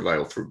sort of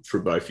prevail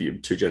through both of you,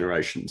 two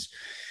generations.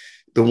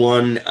 The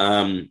one,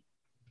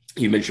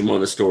 you mentioned one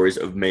of the stories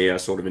of Mia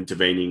sort of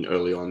intervening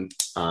early on.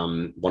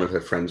 One of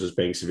her friends was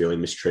being severely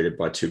mistreated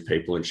by two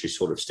people, and she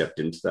sort of stepped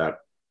into that.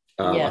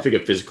 I think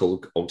a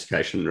physical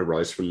altercation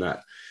arose from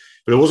that.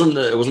 But it wasn't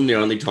the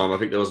only time. I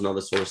think there was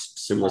another sort of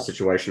similar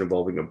situation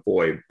involving a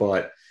boy.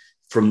 But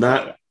from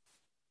that,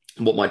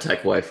 what my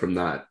takeaway from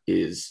that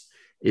is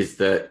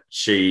that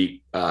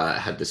she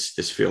had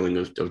this feeling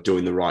of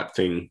doing the right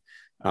thing,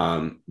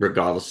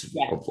 regardless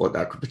of what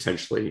that could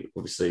potentially,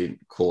 obviously,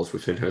 cause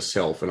within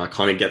herself. And I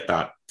kind of get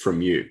that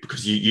from you,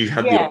 because you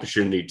had the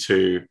opportunity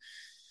to,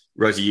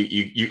 Rosie.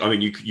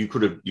 You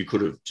could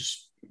have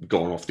just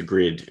gone off the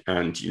grid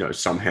and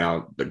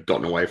somehow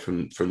gotten away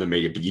from the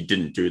media, but you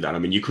didn't do that. I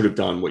mean, you could have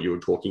done what you were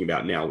talking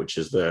about now, which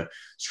is the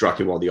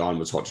striking while the iron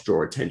was hot to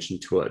draw attention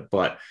to it,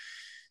 but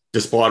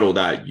despite all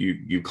that,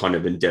 you kind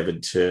of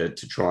endeavored to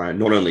try and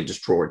not only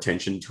just draw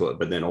attention to it,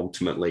 but then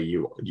ultimately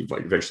you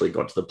eventually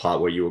got to the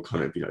part where you were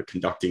kind of,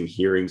 conducting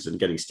hearings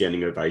and getting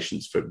standing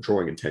ovations for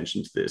drawing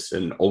attention to this,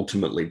 and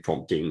ultimately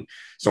prompting,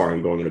 sorry,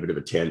 I'm going on a bit of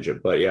a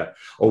tangent, but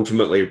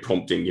ultimately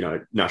prompting,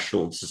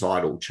 national and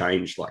societal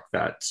change like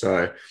that.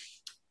 So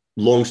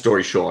long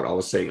story short,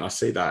 I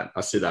see that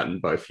in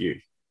both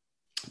you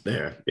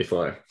there, if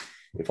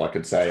I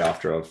could say,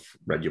 after I've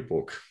read your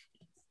book.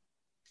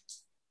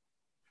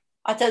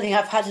 I don't think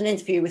I've had an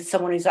interview with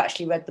someone who's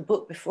actually read the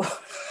book before.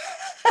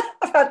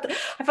 I've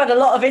had a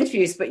lot of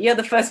interviews, but you're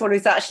the first one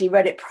who's actually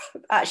read it,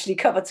 actually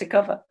cover to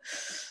cover.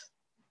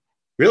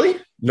 Really?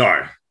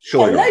 No,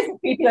 surely not. Loads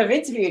of people have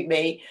interviewed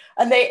me,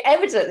 and they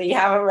evidently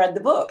haven't read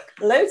the book.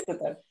 Loads of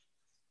them.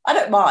 I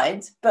don't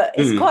mind, but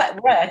it's quite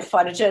rare to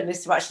find a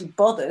journalist who actually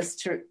bothers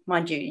to.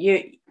 Mind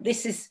you,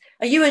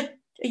 Are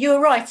you a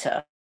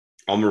writer?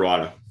 I'm a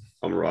writer.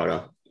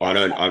 I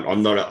don't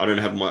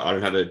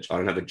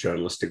have a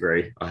journalist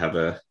degree. I have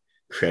a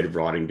creative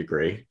writing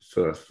degree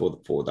for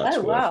that.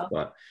 Oh, wow.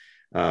 But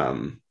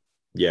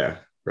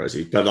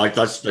Rosie. But like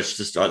that's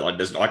just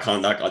I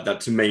can't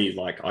that to me,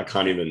 like I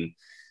couldn't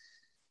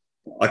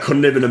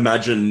even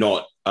imagine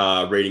not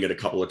reading it a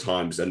couple of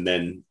times, and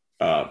then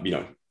I'd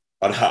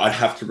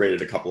have to read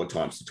it a couple of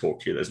times to talk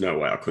to you. There's no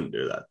way I couldn't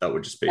do that. That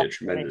would just be a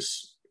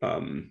tremendous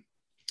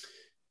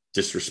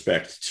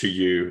disrespect to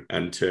you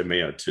and to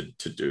Mia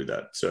to do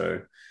that.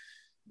 So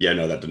that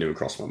didn't even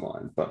cross my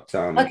mind. But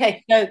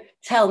okay, so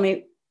tell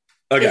me,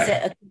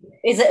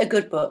 is it a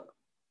good book?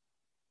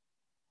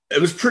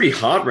 It was pretty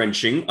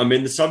heart-wrenching. I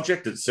mean, the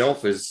subject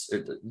itself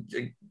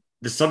the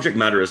subject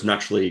matter is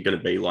naturally going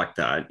to be like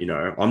that.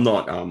 I'm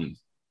not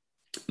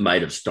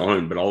made of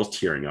stone, but I was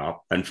tearing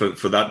up, and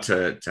for that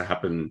to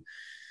happen,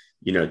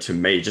 to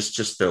me,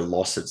 just the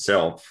loss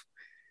itself.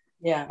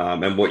 Yeah.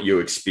 And what you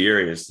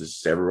experienced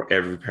is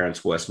every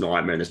parent's worst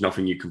nightmare. There's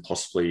nothing you can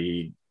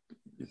possibly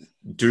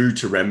do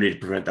to remedy to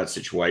prevent that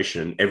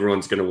situation.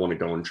 Everyone's going to want to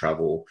go and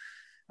travel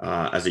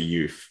as a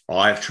youth.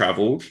 I've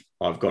traveled.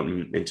 I've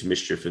gotten into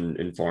mischief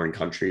in foreign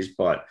countries,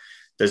 but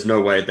there's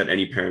no way that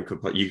any parent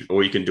could.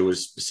 All you can do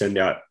is send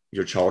out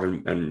your child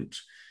and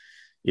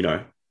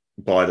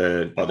by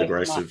the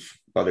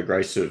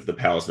grace of the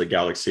powers of the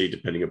galaxy,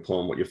 depending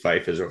upon what your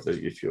faith is, or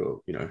if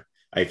you're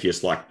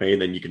atheist like me,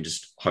 then you can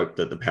just hope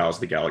that the powers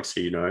of the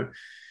galaxy,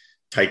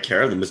 take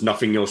care of them. There's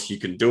nothing else you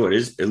can do.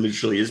 It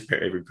literally is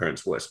every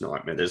parent's worst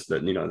nightmare. There's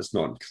not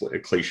a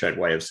cliched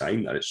way of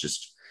saying that. It's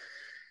just,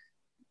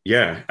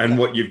 And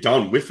what you've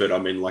done with it, I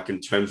mean, like in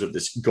terms of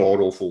this god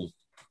awful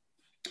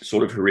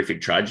sort of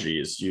horrific tragedy,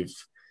 is you've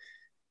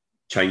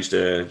changed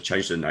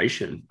a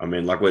nation. I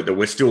mean, like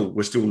we're still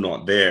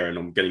not there, and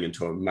I'm getting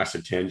into a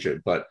massive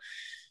tangent, but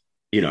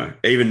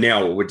even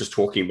now what we're just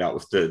talking about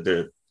with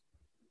the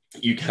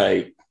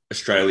UK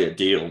Australia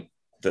deal,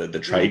 the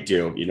trade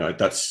deal,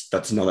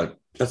 that's another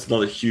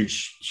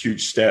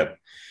huge step,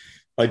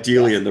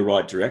 ideally in the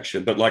right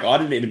direction. But like I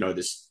didn't even know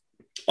this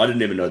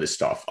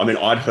stuff. I mean,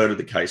 I'd heard of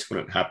the case when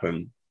it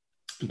happened,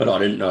 but I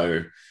didn't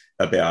know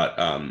about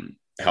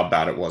how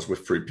bad it was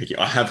with fruit picking.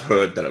 I have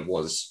heard that it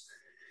was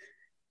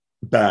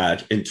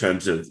bad in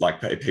terms of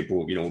like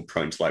people,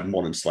 prone to like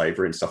modern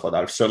slavery and stuff like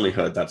that. I've certainly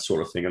heard that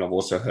sort of thing. And I've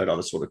also heard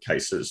other sort of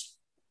cases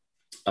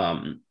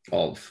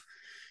of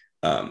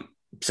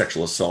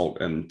sexual assault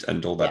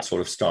and all that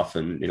sort of stuff,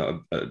 and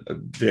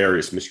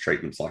various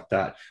mistreatments like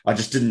that. I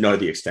just didn't know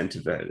the extent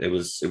of it. It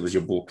was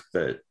your book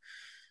that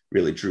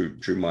really drew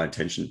my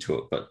attention to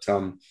it. But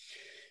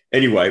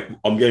anyway,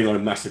 I'm getting on a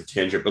massive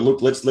tangent. But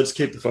look, let's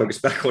keep the focus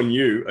back on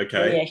you,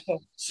 okay? Yeah, sure.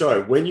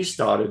 So when you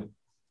started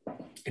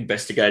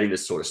investigating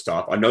this sort of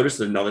stuff, I noticed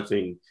that another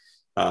thing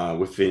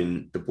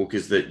within the book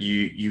is that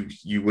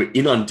you were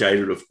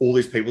inundated of all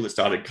these people that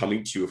started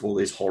coming to you with all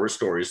these horror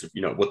stories of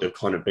what they've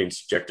kind of been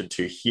subjected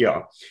to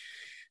here.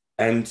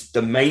 And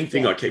the main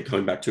thing I kept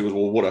coming back to,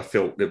 or what I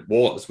felt it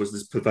was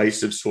this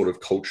pervasive sort of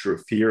culture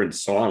of fear and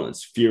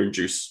silence,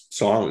 fear-induced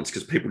silence,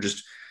 because people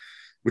just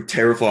were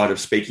terrified of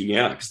speaking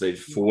out because they,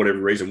 for whatever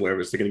reason,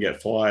 wherever they're going to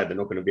get fired, they're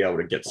not going to be able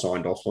to get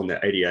signed off on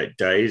their 88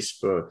 days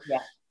for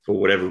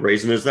whatever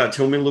reason. Is that,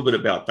 tell me a little bit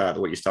about that,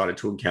 what you started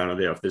to encounter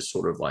there, of this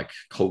sort of like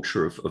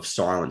culture of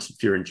silence,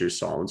 fear-induced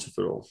silence of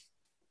it all?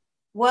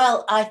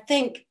 Well, I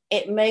think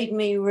it made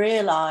me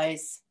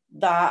realize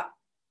that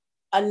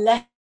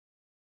unless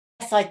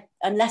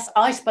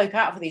I spoke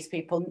out for these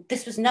people,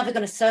 this was never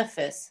going to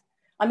surface.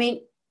 I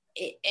mean,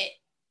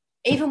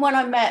 even when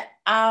I met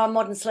our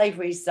modern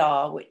slavery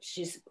czar,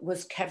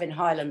 was Kevin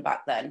Highland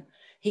back then,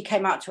 he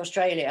came out to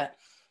Australia,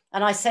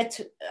 and I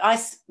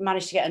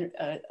managed to get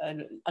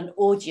an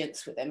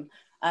audience with him,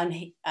 and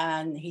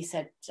he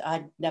said,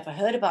 I'd never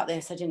heard about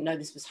this. I didn't know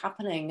this was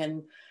happening.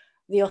 And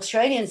the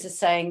Australians are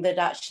saying that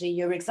actually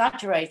you're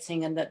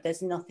exaggerating and that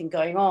there's nothing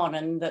going on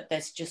and that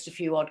there's just a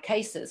few odd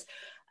cases.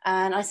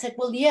 And I said,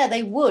 well, yeah,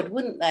 they would,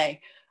 wouldn't they?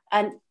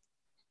 And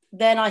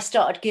then I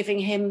started giving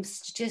him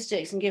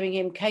statistics and giving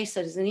him case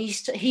studies, and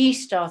he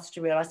started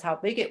to realize how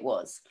big it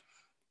was.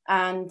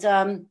 And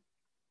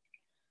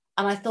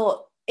I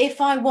thought,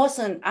 if I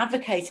wasn't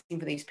advocating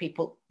for these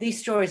people, these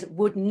stories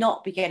would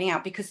not be getting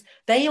out, because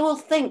they all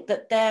think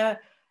that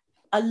they're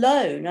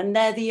alone and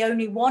they're the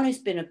only one who's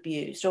been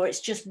abused, or it's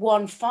just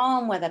one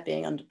farm where they're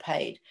being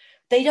underpaid.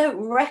 They don't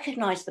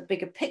recognize the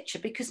bigger picture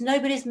because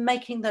nobody's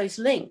making those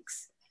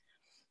links.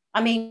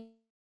 I mean,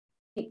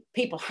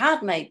 people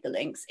had made the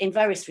links in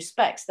various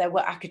respects. There were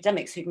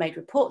academics who'd made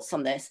reports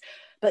on this,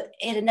 but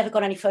it had never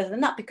gone any further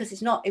than that, because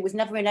it was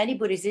never in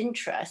anybody's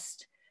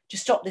interest to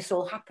stop this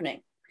all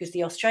happening, because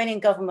the Australian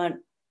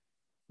government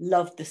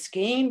loved the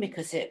scheme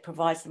because it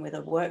provides them with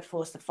a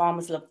workforce. The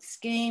farmers loved the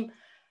scheme.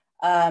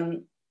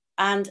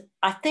 And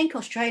I think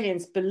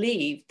Australians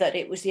believed that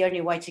it was the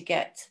only way to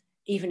get,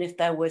 even if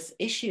there was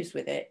issues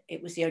with it,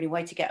 it was the only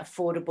way to get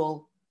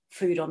affordable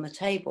food on the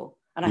table.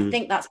 And I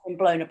think that's been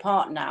blown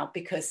apart now,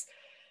 because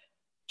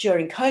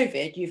during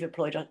COVID, you've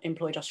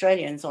employed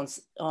Australians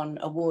on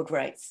award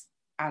rates,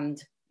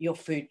 and your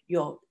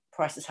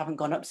prices haven't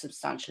gone up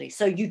substantially.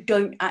 So you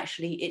don't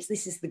actually,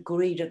 this is the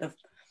greed of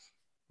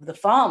the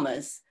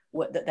farmers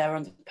that they're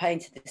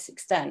underpaying to this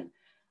extent.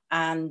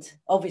 And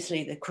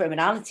obviously the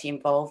criminality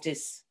involved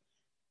is,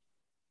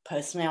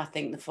 personally, I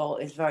think the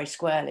fault is very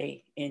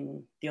squarely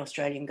in the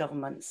Australian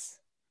government's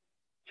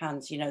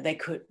hands.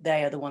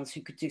 They are the ones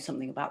who could do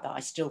something about that. I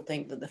still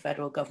think that the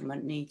federal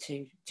government need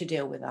to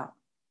deal with that.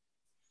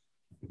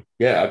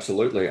 Yeah,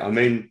 absolutely. I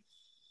mean,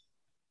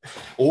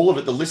 all of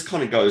it, the list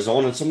kind of goes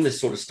on, and some of this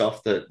sort of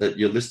stuff that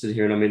you're listed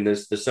here. And I mean,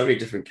 there's so many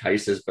different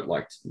cases, but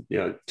like,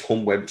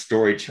 Tom Webb's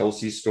story,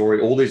 Chelsea's story,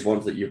 all these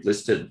ones that you've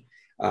listed.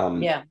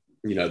 The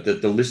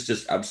list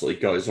just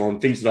absolutely goes on.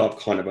 Things that I've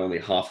kind of only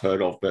half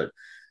heard of, but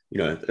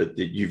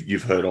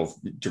you've heard of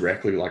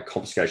directly, like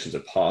confiscations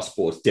of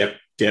passports,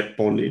 debt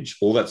bondage,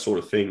 all that sort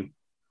of thing.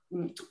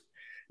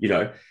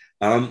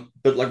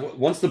 But like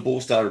once the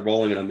ball started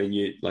rolling, and I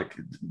mean,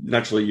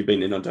 naturally you've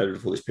been inundated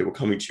with all these people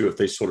coming to you with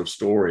these sort of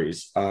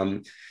stories.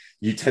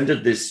 You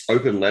tendered this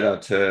open letter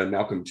to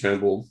Malcolm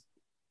Turnbull,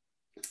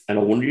 and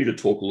I wanted you to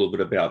talk a little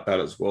bit about that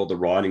as well, the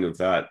writing of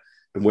that,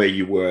 and where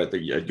you were at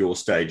your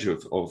stage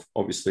of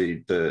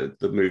obviously the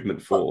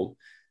movement for.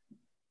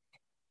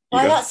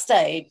 By that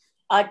stage,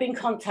 I'd been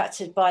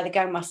contacted by the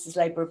Gangmasters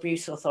Labour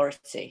Abuse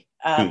Authority.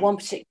 One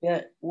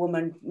particular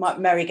woman,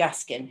 Mary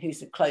Gaskin,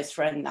 who's a close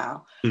friend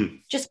now,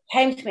 just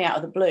came to me out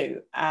of the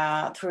blue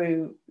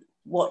through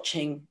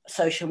watching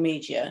social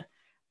media.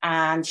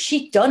 And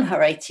she'd done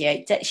her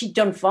 88 days. She'd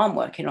done farm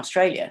work in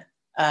Australia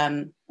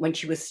when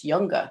she was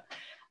younger.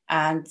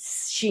 And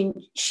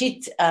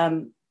she'd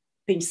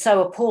been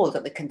so appalled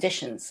at the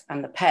conditions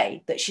and the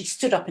pay that she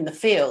stood up in the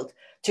field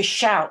to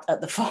shout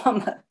at the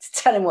farmer to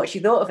tell him what she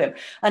thought of him.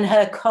 And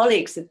her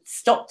colleagues had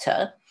stopped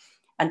her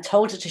and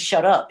told her to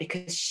shut up,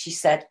 because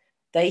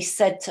they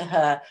said to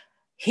her,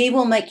 he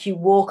will make you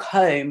walk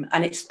home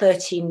and it's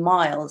 13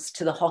 miles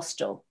to the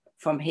hostel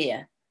from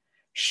here.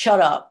 Shut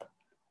up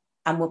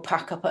and we'll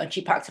pack up. And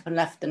she packed up and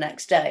left the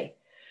next day.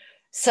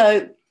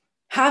 So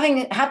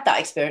having had that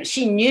experience,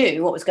 she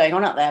knew what was going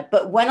on out there.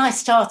 But when I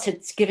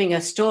started giving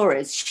her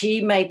stories,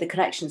 she made the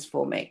connections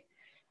for me.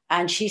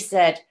 And she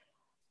said,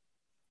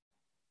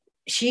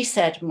 she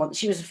said,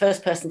 she was the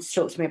first person to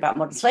talk to me about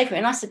modern slavery.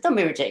 And I said, don't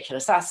be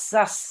ridiculous.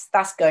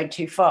 That's going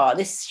too far.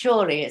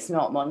 Surely it's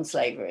not modern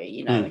slavery,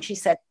 you know. And she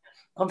said,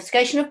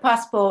 confiscation of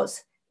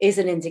passports is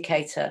an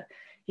indicator.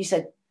 She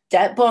said,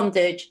 debt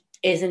bondage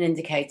is an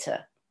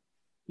indicator,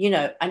 you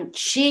know. And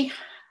she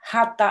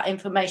had that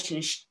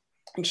information,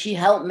 and she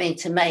helped me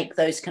to make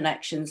those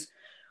connections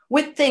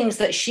with things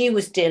that she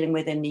was dealing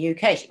with in the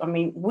UK. I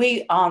mean,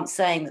 we aren't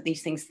saying that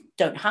these things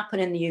don't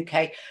happen in the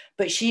UK,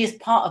 but she is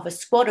part of a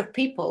squad of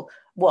people,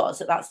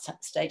 was at that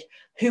stage,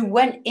 who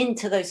went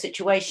into those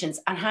situations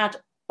and had,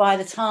 by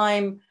the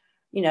time,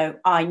 you know,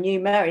 I knew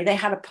Mary, they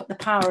had the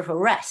power of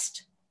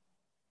arrest.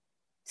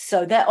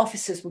 So their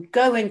officers would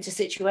go into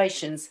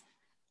situations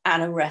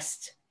and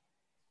arrest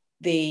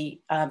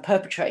the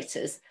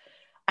perpetrators.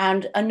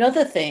 And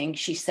another thing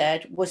she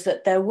said was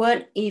that there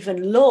weren't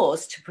even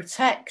laws to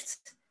protect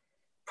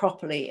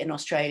properly in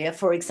Australia.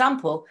 For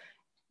example,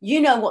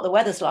 you know what the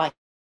weather's like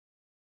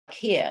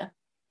here.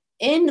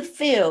 In the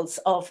fields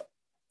of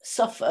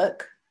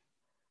Suffolk,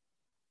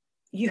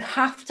 you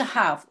have to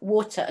have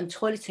water and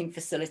toileting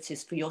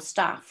facilities for your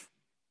staff,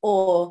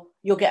 or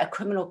you'll get a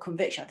criminal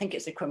conviction. I think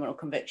it's a criminal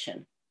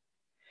conviction.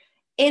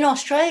 In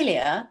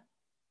Australia,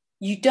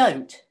 you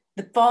don't.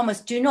 The farmers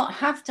do not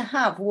have to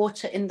have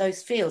water in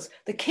those fields.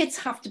 The kids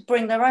have to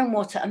bring their own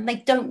water, and they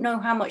don't know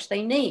how much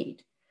they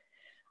need.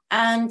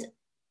 And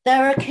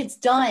there are kids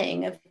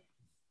dying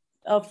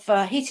of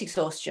heat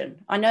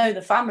exhaustion. I know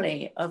the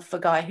family of a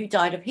guy who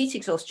died of heat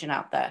exhaustion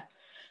out there.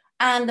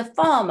 And the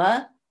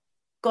farmer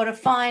got a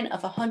fine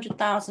of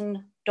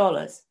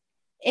 $100,000.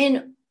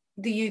 In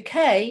the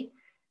UK,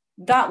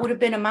 that would have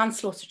been a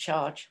manslaughter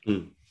charge.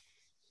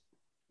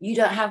 You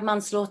don't have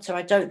manslaughter,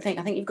 I don't think.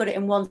 I think you've got it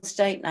in one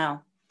state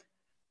now,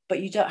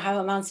 but you don't have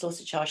a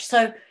manslaughter charge.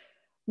 So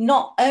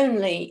not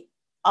only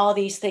are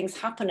these things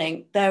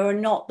happening, there are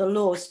not the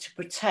laws to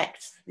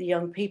protect the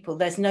young people.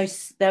 There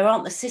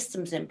aren't the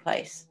systems in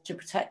place to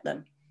protect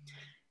them.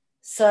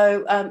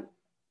 So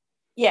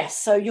yes,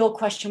 so your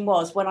question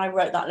was, when I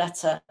wrote that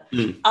letter,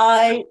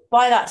 by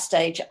that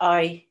stage,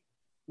 I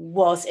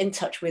was in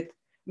touch with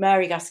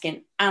Mary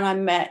Gaskin, and I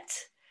met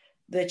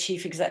the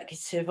chief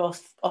executive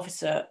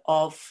officer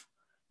of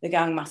the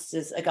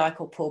gangmasters, a guy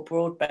called Paul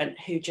Broadbent,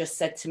 who just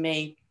said to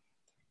me,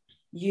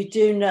 you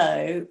do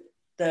know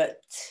that.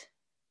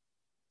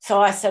 So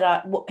I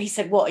said, he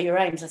said, what are your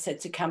aims? I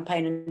said, to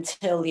campaign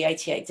until the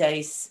 88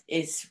 days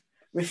is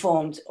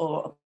reformed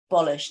or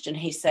abolished. And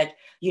he said,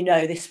 you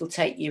know, this will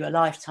take you a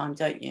lifetime,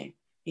 don't you?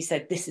 He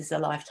said, this is a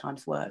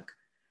lifetime's work.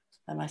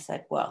 And I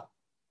said, well,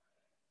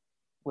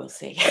 we'll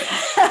see.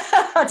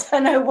 I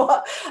don't know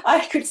what,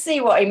 I could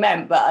see what he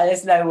meant, but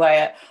there's no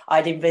way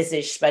I'd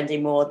envisage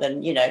spending more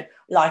than, you know,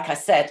 like I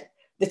said,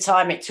 the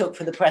time it took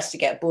for the press to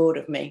get bored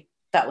of me,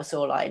 that was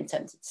all I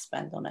intended to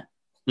spend on it.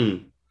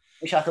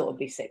 Which I thought would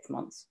be 6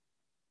 months.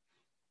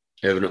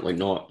 Evidently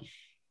not.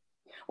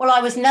 Well, I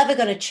was never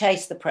going to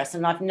chase the press,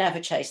 and I've never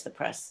chased the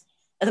press.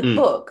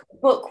 The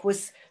book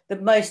was the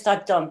most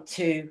I've done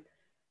to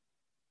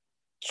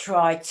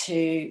try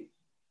to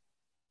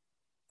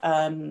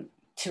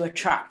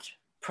attract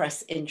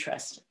press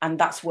interest, and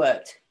that's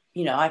worked.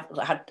 You know, I've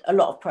had a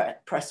lot of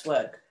press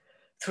work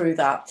through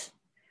that,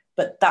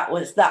 but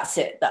that's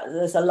it.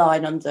 There's a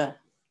line under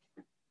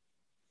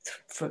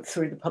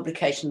through the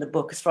publication of the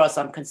book. As far as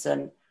I'm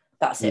concerned,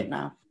 that's it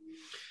now.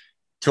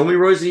 Tell me,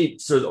 Rosie,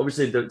 so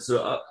obviously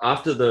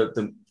after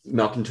the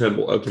Malcolm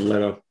Turnbull open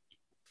letter,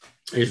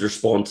 his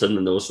response, and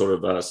then there was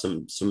sort of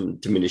some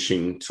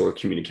diminishing sort of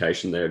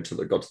communication there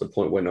until it got to the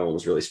point where no one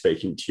was really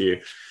speaking to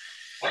you.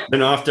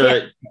 Then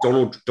after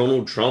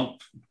Donald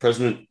Trump,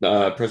 president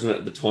at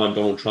the time,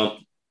 Donald Trump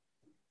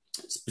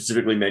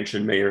specifically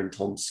mentioned Mia and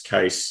Tom's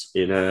case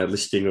in a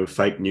listing of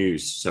fake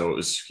news. So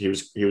he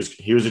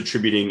was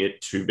attributing it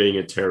to being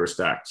a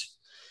terrorist act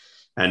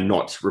and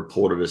not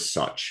reported as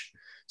such.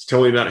 So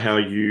tell me about how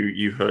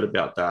you heard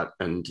about that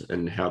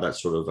and how that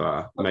sort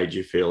of made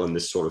you feel, and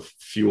this sort of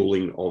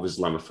fueling of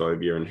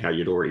Islamophobia, and how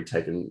you'd already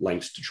taken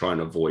lengths to try and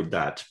avoid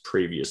that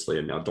previously,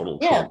 and now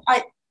Donald Trump.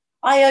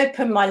 I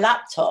opened my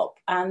laptop,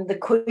 and the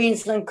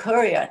Queensland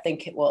Courier, I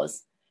think it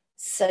was,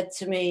 said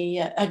to me,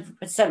 had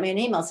sent me an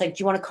email saying, do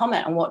you want to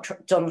comment on what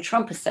Donald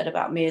Trump has said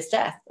about Mia's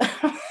death?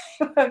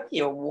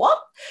 You know, what?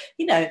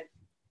 You know,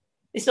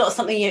 it's not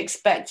something you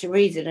expect to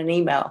read in an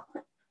email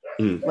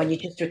when you're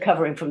just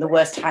recovering from the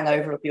worst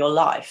hangover of your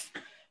life.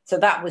 So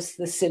that was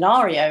the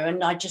scenario.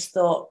 And I just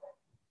thought,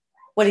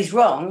 well, he's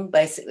wrong,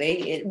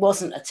 basically. It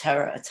wasn't a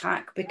terror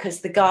attack,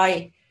 because the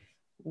guy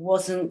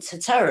wasn't a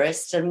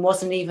terrorist and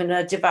wasn't even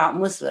a devout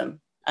Muslim.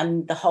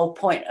 And the whole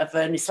point of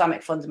an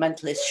Islamic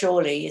fundamentalist,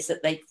 surely, is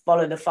that they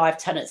follow the 5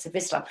 tenets of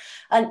Islam.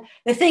 And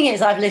the thing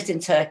is, I've lived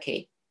in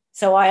Turkey,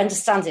 so I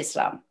understand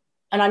Islam.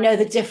 And I know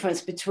the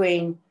difference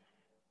between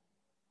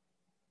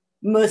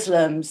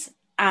Muslims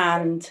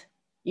and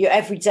your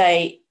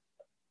everyday,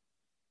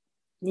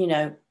 you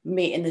know,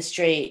 meet in the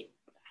street,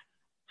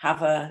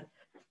 have a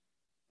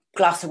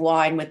glass of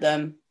wine with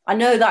them. I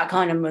know that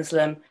kind of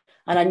Muslim,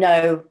 and I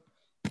know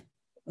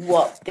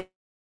what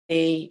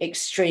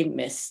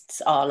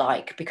extremists are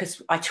like,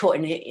 because I taught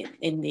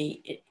in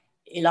the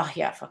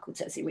Ayliffe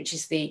faculty, which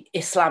is the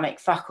Islamic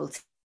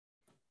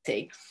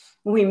faculty.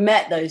 We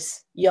met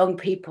those young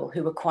people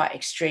who were quite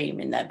extreme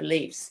in their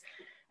beliefs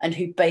and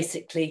who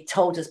basically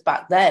told us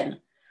back then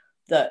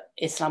that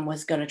Islam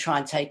was going to try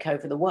and take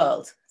over the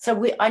world.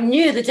 So I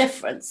knew the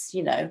difference,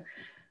 you know.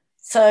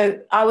 So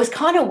I was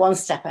kind of one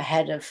step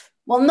ahead of,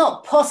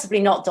 well, possibly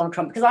not Donald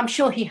Trump, because I'm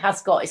sure he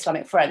has got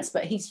Islamic friends,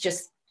 but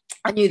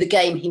I knew the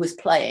game he was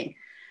playing.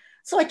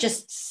 So I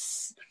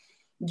just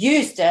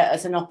used it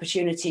as an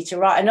opportunity to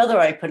write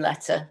another open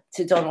letter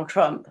to Donald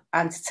Trump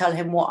and to tell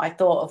him what I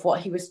thought of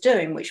what he was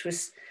doing, which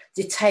was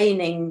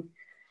detaining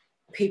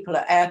people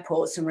at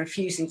airports and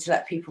refusing to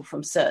let people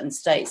from certain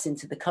states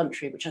into the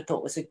country, which I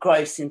thought was a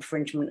gross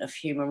infringement of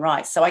human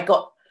rights. So I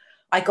got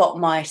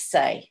my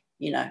say,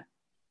 you know,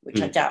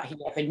 which I doubt he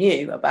ever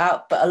knew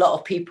about, but a lot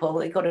of people,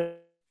 they got a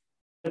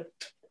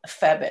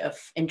fair bit of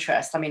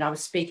interest. I mean, I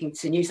was speaking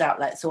to news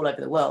outlets all over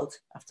the world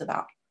after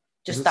that,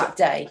 just that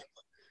day.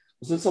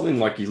 Was it something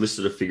like you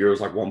listed a figure? It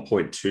was like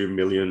 1.2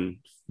 million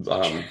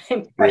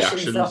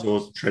reactions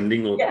or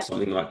trending or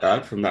something like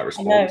that from that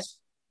response.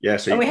 Yeah.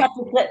 So we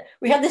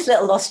had this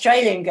little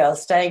Australian girl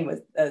staying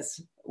with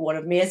us, one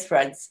of Mia's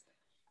friends,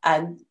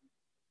 and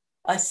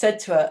I said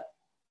to her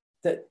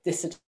that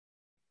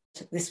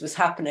this was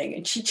happening,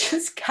 and she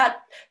just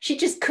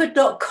could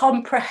not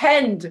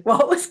comprehend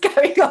what was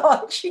going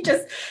on.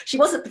 She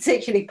wasn't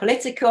particularly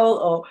political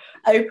or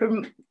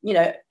open, you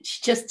know.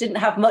 She just didn't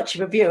have much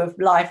of a view of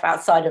life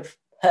outside of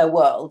her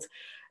world.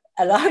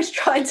 And I was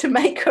trying to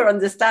make her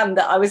understand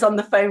that I was on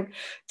the phone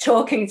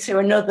talking to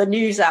another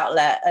news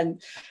outlet,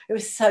 and it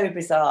was so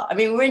bizarre. I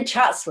mean, we're in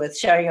Chatsworth,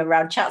 sharing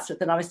around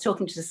Chatsworth, and I was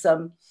talking to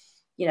some,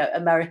 you know,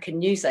 American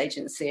news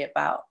agency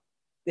about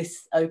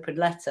this open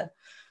letter.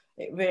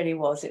 It really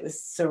was. It was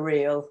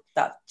surreal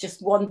that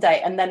just one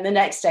day, and then the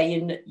next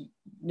day,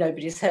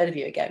 nobody's heard of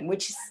you again.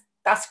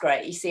 That's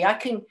great. You see, I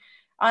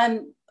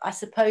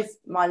suppose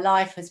my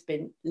life has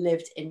been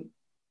lived in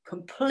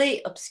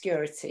complete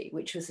obscurity,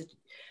 which was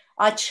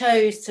I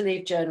chose to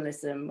leave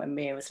journalism when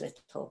Mia was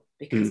little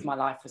because my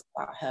life was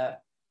about her,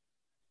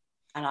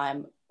 and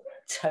I'm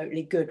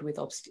totally good with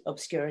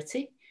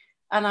obscurity,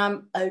 and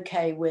I'm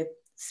okay with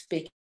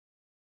speaking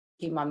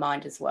my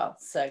mind as well.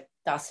 So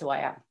that's who I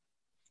am.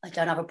 I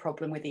don't have a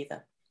problem with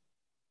either.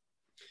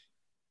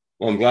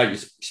 Well, I'm glad you're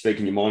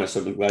speaking your mind. I'm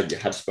so glad you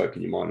have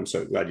spoken your mind. I'm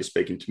so glad you're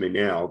speaking to me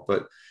now.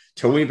 But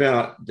tell me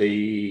about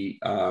the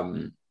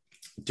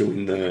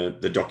doing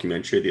the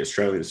documentary, the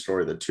Australian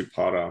story, the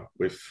two-parter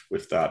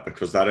with that,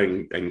 because that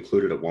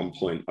included at one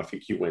point, I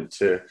think you went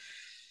to,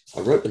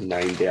 I wrote the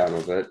name down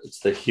of it. It's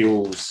the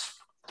Hills,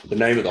 the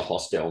name of the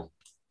hostel.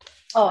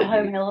 Oh,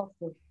 Home Hill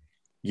Hostel.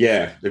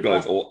 Yeah, they've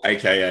got, or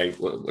AKA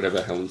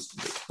whatever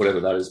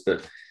that is.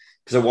 But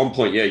because at one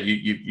point, yeah,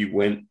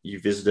 you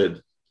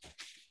visited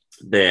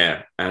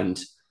there,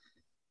 and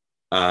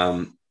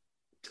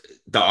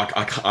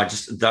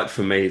that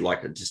for me,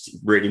 like, just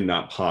reading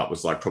that part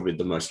was like probably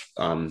the most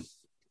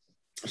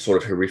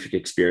sort of horrific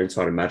experience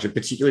I'd imagine,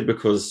 particularly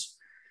because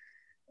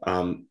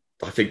I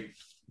think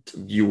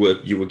you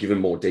were given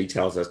more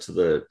details as to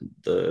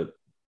the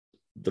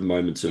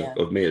moments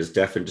of Mia's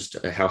death and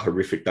just how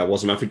horrific that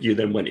was. And I think you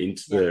then went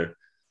into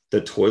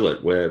the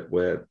toilet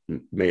where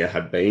Mia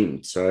had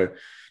been. So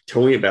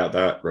tell me about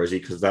that, Rosie,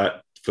 because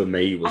that for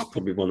me was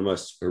probably one of the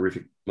most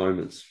horrific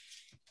moments.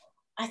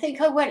 I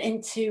think I went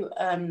into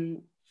I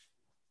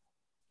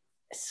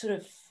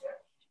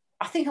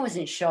think I was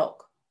in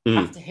shock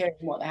after hearing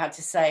what they had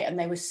to say, and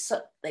they were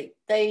so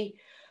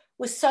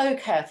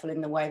careful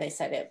in the way they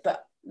said it,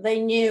 but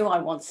they knew I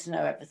wanted to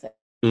know everything.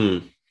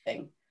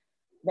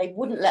 They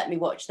wouldn't let me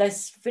watch.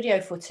 There's video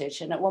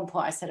footage, and at one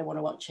point I said I want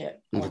to watch it.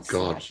 Oh my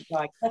God!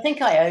 I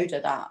think I owed her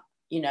that,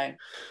 you know,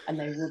 and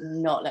they would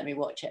not let me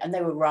watch it, and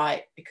they were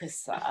right,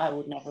 because I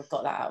would never have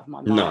got that out of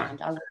my mind.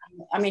 No.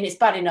 I mean, it's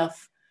bad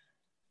enough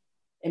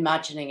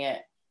imagining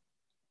it,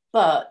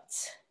 but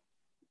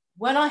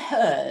when I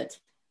heard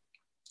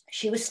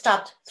she was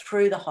stabbed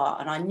through the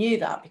heart, and I knew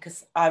that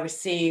because I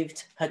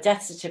received her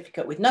death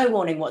certificate with no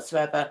warning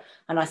whatsoever,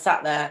 and I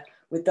sat there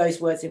with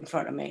those words in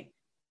front of me: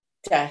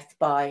 death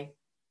by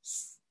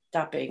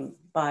stabbing,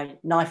 by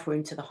knife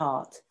wound to the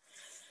heart.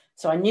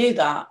 So I knew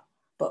that.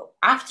 But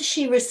after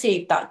she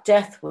received that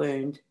death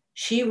wound,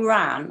 she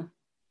ran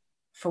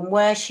from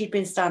where she'd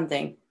been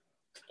standing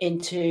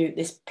into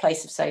this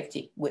place of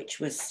safety, which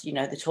was, you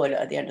know, the toilet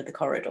at the end of the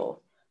corridor,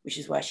 which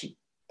is where she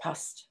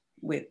passed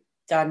with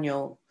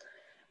Daniel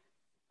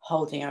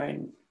holding her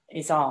in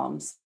his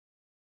arms.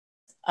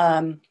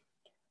 But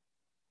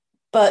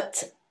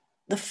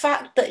the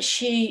fact that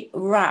she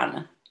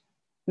ran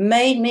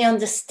made me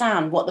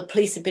understand what the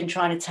police had been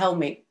trying to tell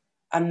me,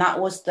 and that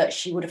was that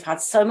she would have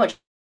had so much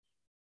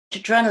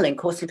adrenaline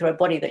coursing through her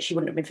body that she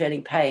wouldn't have been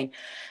feeling pain.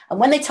 And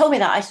when they told me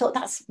that, I thought,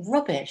 that's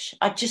rubbish.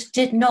 I just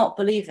did not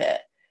believe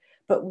it.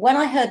 But when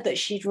I heard that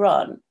she'd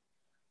run,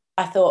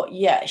 I thought,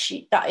 yeah,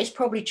 that is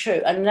probably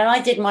true. And then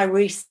I did my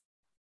research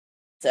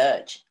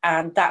research,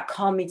 and that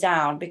calmed me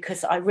down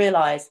because I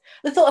realized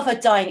the thought of her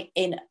dying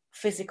in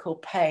physical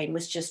pain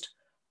was just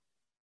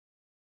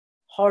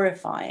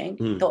horrifying.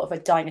 The thought of her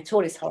dying at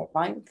all is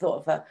horrifying. The thought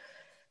of her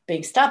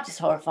being stabbed is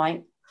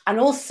horrifying. And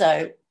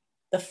also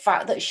the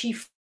fact that she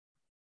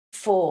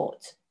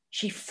fought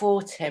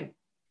him.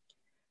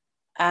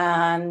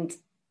 And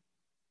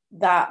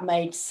that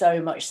made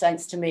so much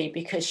sense to me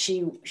because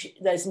she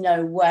there's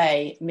no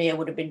way Mia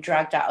would have been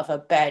dragged out of her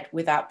bed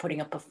without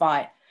putting up a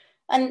fight.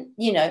 And,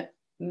 you know,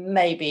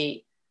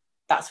 maybe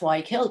that's why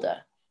he killed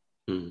her.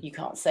 You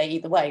can't say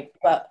either way,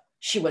 but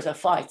she was a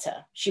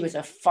fighter. She was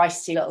a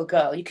feisty little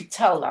girl. You could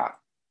tell that.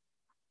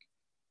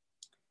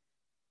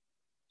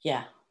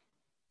 Yeah.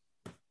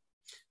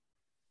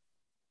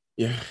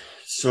 Yeah.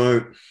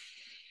 So,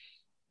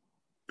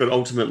 but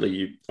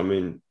ultimately,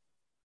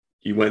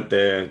 you went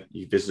there,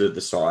 you visited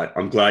the site.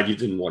 I'm glad you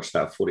didn't watch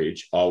that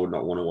footage. I would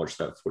not want to watch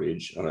that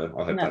footage. I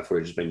hope that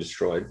footage has been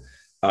destroyed.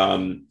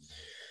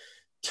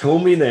 Tell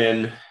me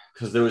then,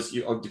 because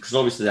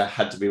obviously that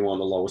had to be one of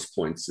the lowest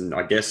points, and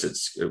I guess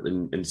it's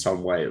in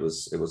some way it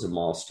was a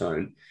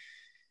milestone.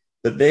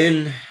 But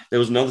then there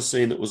was another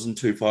scene that wasn't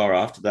too far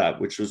after that,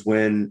 which was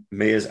when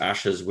Mia's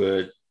ashes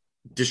were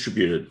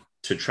distributed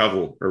to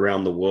travel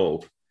around the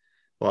world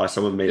by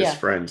some of Mia's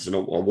friends. And I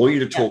want you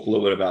to talk a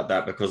little bit about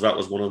that, because that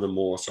was one of the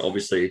more, so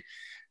obviously,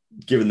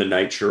 given the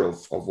nature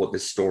of what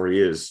this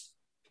story is,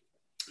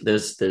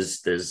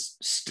 there's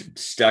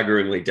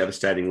staggeringly,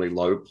 devastatingly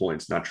low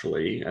points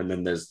naturally. And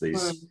then there's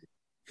these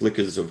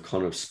flickers of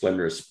kind of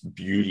splendorous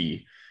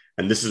beauty.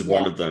 And this is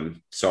one of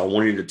them. So I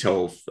want you to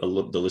tell the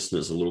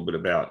listeners a little bit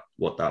about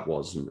what that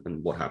was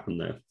and what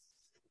happened there.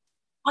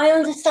 I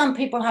understand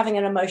people having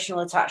an emotional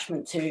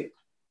attachment to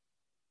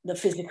the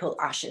physical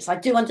ashes. I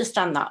do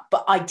understand that,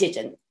 but I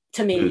didn't.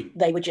 To me,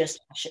 they were just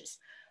ashes.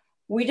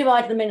 We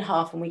divided them in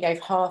half and we gave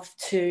half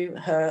to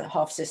her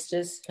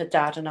half-sisters, her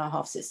dad and our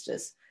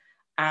half-sisters.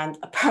 And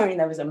apparently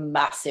there was a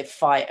massive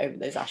fight over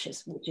those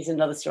ashes, which is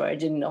another story. I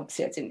didn't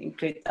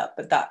include that,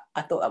 but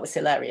I thought that was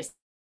hilarious.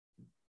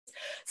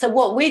 So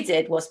what we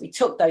did was we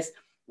took those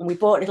and we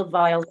bought little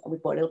vials and we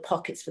bought little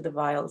pockets for the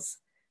vials,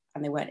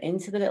 and they went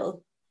into the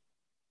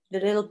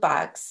little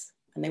bags,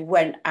 and they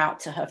went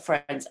out to her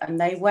friends, and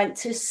they went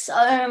to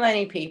so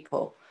many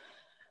people.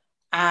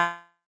 And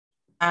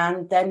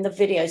then the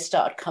videos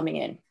started coming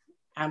in,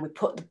 and we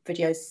put the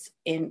videos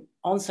in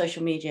on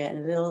social media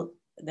in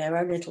their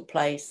own little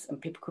place, and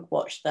people could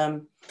watch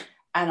them.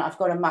 And I've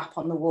got a map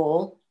on the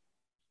wall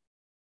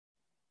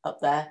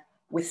up there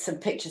with some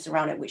pictures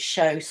around it which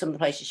show some of the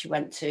places she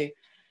went to.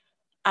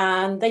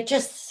 And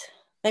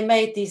they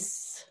made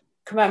these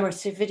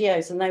commemorative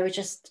videos, and they were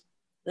just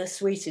the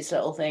sweetest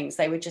little things.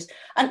 They were just,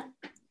 and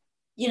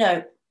you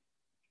know,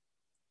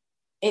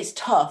 it's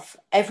tough.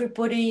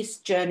 Everybody's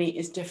journey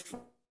is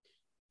different,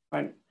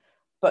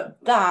 but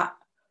that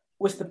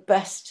was the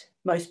best,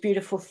 most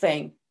beautiful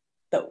thing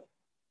that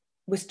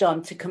was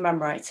done to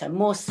commemorate her,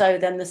 more so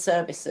than the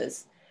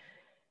services.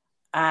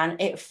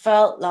 And it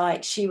felt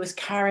like she was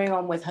carrying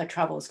on with her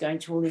travels, going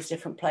to all these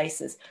different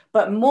places.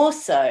 But more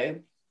so,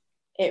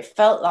 it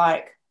felt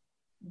like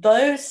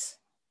those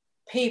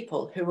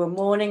people who were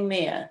mourning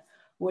Mia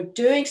were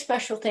doing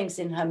special things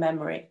in her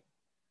memory.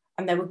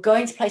 And they were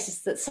going to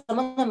places that some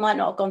of them might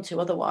not have gone to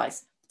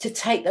otherwise, to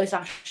take those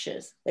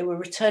ashes. They were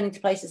returning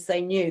to places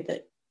they knew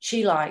that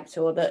she liked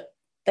or that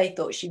they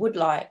thought she would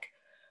like,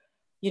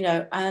 you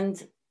know, and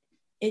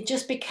it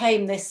just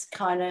became this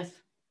kind of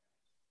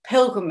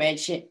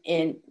pilgrimage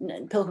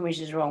pilgrimage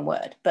is the wrong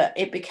word, but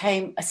it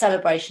became a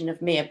celebration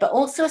of Mia, but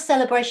also a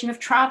celebration of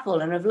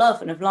travel and of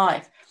love and of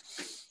life.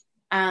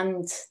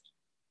 And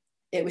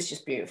it was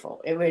just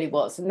beautiful. It really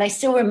was. And they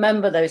still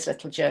remember those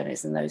little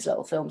journeys and those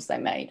little films they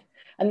made.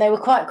 And they were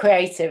quite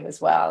creative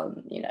as well.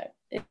 And, you know,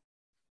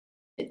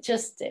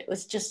 it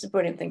was just a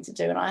brilliant thing to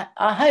do. And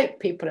I hope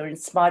people are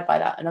inspired by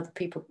that and other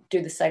people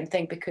do the same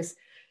thing, because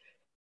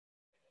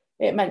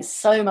it meant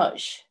so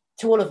much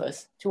to all of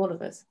us.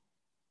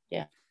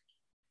 Yeah.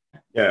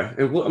 Yeah,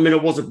 it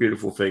was a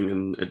beautiful thing,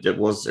 and it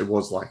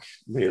was like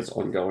Mia's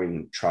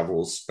ongoing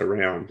travels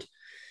around.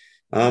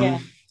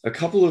 A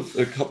couple of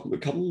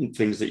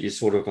things that you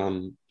sort of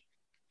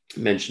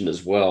mentioned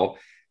as well,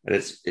 and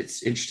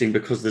it's interesting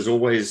because there's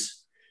always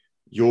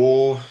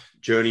your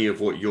journey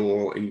of what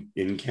you're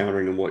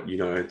encountering and what, you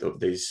know,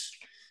 these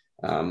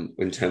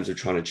in terms of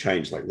trying to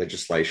change like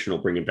legislation or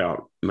bring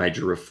about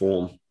major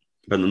reform.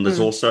 But then there's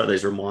also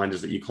these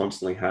reminders that you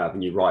constantly have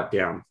and you write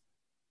down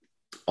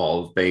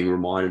of being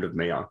reminded of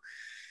Mia.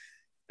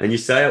 And you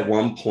say at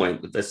one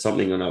point that there's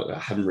something I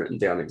haven't written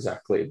down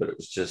exactly, but it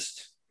was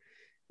just,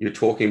 you're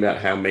talking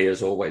about how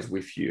Mia's always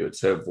with you.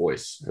 It's her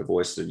voice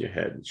in your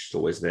head. She's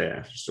always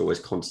there. She's always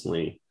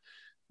constantly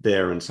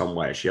there in some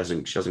way. She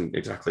hasn't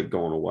exactly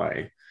gone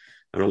away.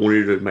 And I want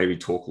you to maybe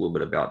talk a little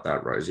bit about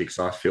that, Rosie, because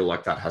I feel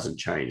like that hasn't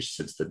changed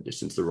since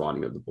the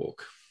writing of the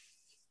book.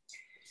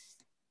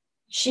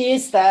 She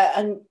is there,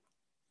 and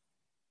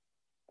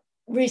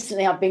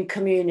recently I've been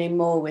communing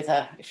more with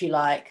her, if you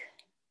like,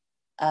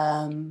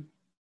 over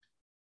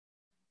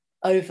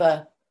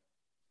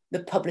the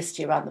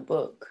publicity around the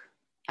book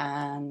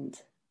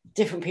and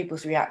different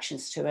people's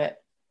reactions to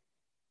it.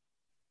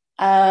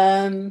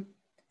 But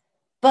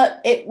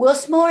it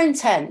was more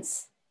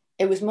intense.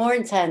 It was more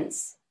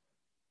intense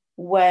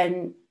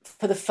when,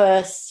 for the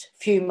first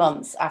few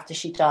months after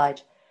she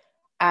died.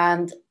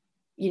 And,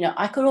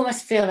 I could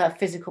almost feel her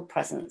physical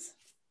presence.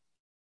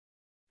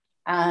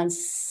 And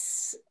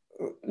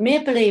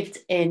Mia believed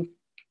in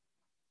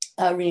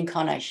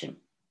reincarnation.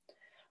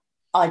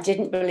 I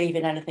didn't believe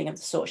in anything of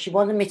the sort. She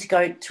wanted me to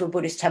go to a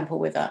Buddhist temple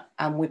with her,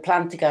 and we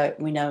planned to go,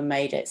 and we never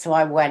made it. So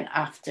I went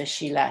after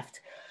she left.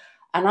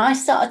 And I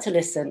started to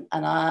listen,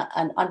 and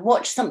I'd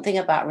watched something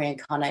about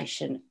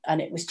reincarnation,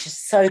 and it was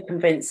just so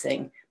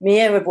convincing.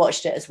 Mia had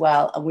watched it as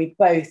well, and we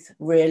both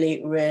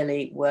really,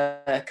 really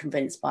were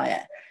convinced by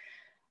it.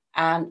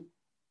 And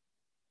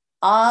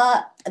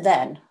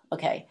then,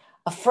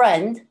 a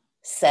friend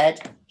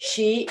said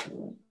she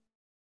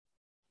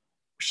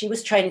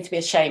was training to be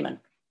a shaman,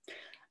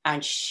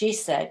 and she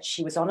said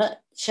she was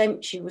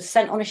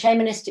sent on a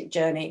shamanistic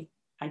journey,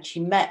 and she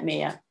met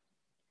Mia.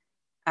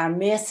 And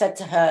Mia said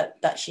to her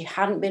that she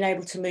hadn't been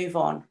able to move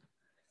on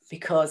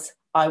because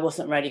I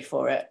wasn't ready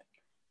for it.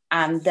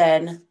 And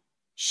then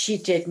she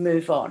did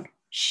move on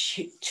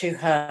to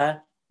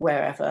her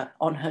wherever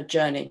on her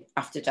journey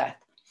after death.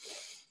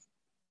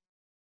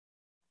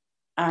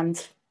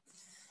 And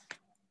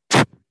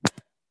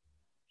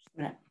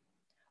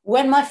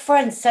when my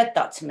friend said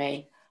that to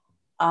me,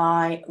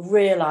 I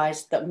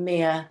realised that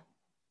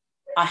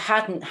I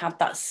hadn't had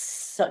that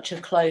such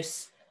a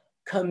close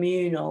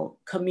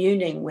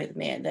communing with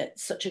me, and that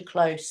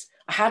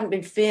I hadn't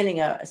been feeling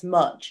her as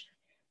much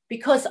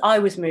because I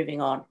was moving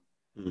on.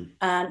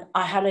 And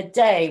I had a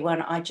day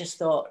when I just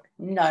thought,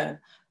 no,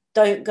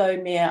 don't go,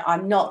 Mia,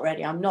 I'm not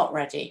ready. And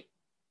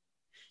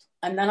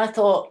then I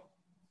thought,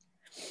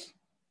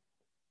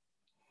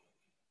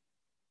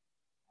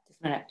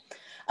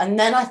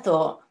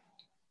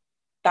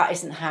 that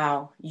isn't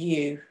how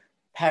you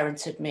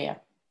parented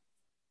Mia.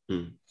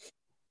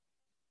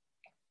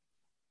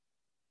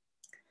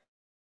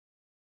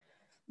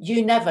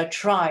 You never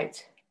tried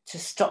to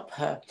stop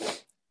her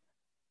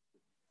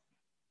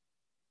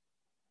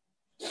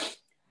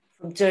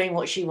from doing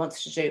what she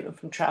wants to do and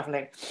from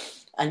traveling.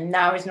 And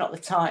now is not the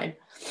time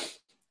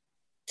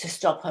to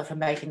stop her from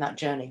making that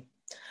journey.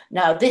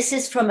 Now, this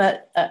is from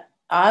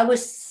I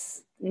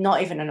was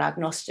not even an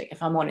agnostic,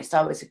 if I'm honest.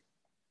 I was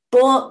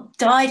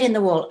dyed in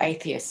the wool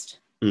atheist.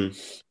 I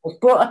was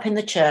brought up in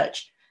the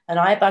church, and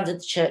I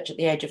abandoned the church at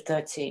the age of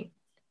 13.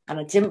 And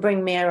I didn't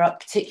bring Mia up,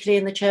 particularly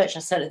in the church. I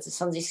sent her to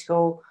Sunday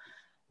school,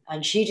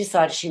 and she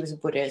decided she was a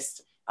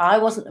Buddhist. I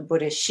wasn't a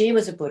Buddhist. She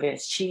was a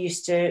Buddhist. She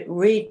used to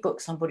read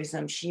books on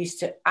Buddhism. She used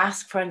to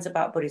ask friends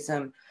about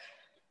Buddhism,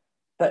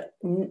 but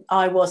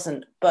I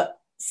wasn't. But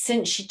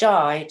since she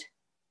died,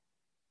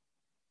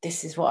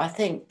 this is what I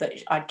think, that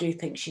I do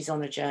think she's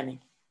on a journey.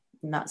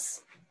 And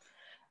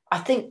I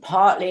think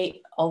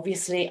partly,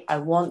 obviously, I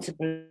want to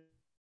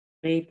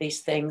believe these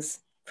things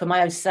for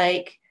my own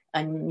sake.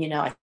 And,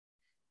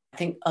 I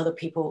think other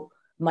people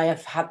may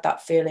have had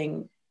that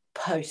feeling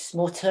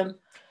post-mortem,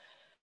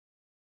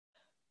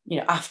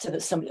 after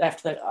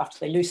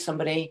they lose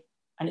somebody,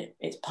 and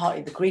it's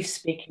partly the grief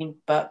speaking,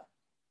 but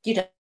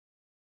you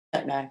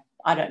don't know.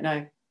 I don't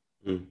know.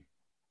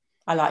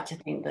 I like to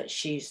think that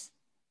she's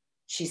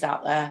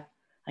out there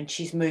and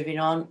she's moving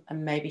on,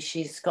 and maybe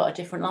she's got a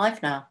different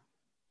life now.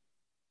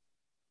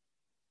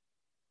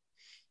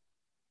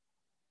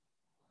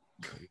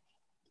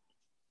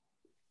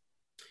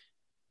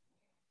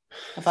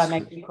 If I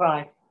make you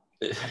cry,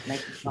 I'd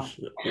make you cry.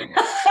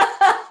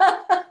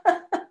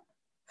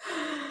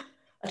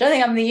 I don't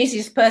think I'm the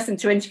easiest person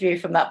to interview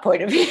from that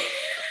point of view.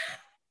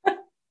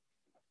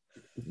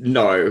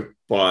 No,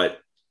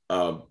 but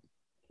I'm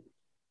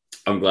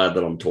glad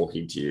that I'm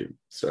talking to you.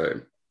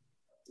 So,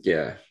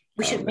 yeah.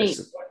 We should meet.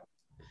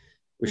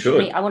 We should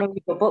meet. I want to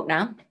read your book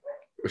now.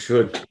 We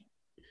should.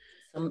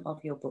 Some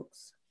of your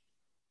books.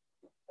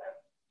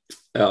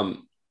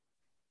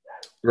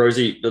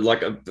 Rosie,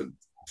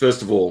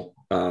 first of all,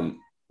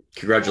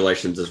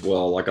 congratulations as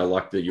well. I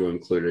like that you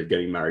included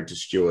getting married to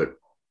Stuart.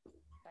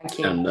 Thank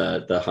you. And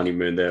the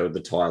honeymoon there with the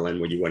Thailand,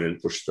 where you went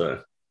and pushed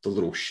the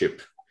little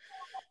ship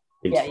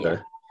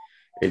into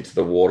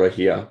the water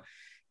here.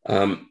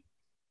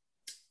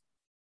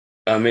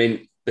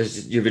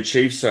 You've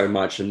achieved so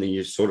much, and then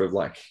you sort of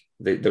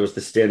there was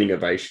the standing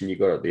ovation you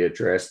got at the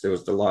address. There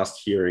was the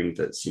last hearing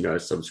that's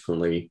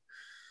subsequently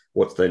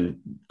what's then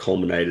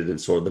culminated in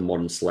sort of the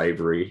Modern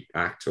Slavery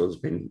Act, or has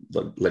been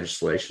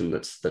legislation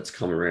that's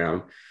come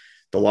around.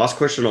 The last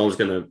question I was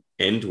going to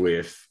end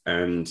with,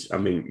 and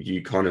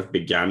you kind of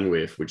began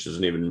with, which is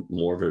an even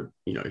more of a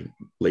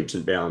leaps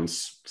and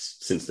bounds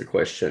since the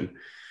question,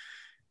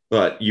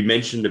 but you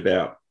mentioned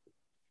about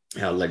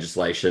how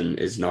legislation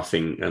is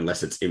nothing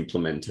unless it's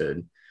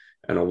implemented,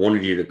 and I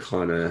wanted you to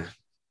kind of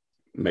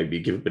maybe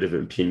give a bit of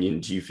an opinion.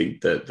 Do you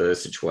think that the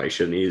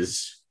situation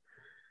is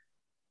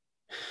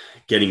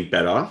getting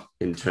better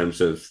in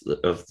terms of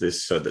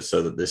this, so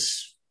that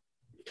this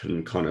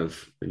can kind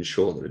of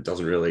ensure that it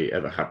doesn't really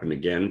ever happen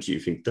again? Do you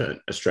think that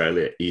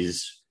Australia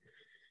is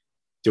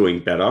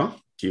doing better?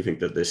 Do you think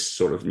that this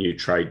sort of new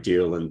trade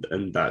deal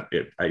and that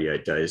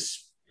 88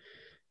 days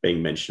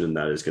being mentioned and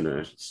that is going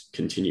to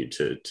continue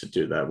to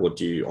do that? What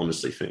do you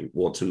honestly think?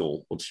 What's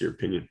your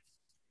opinion?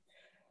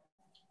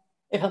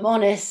 If I'm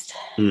honest,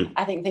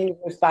 I think things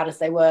were as bad as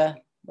they were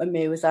when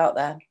Mia was out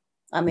there.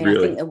 I mean, Really?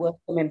 I think there were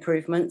some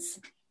improvements.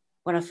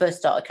 When I first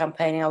started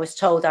campaigning, I was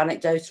told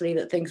anecdotally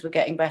that things were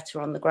getting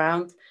better on the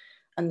ground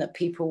and that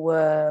people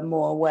were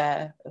more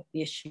aware of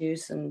the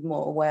issues and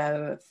more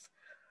aware of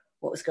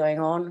what was going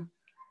on.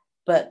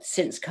 But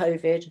since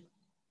COVID,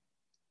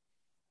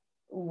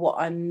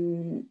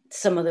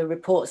 some of the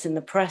reports in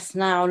the press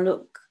now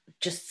look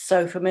just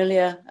so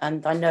familiar.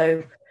 And I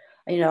know,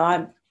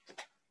 I'm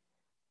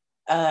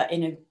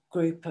in a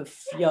group of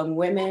young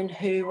women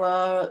who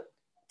are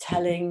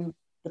talking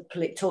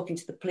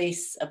to the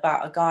police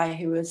about a guy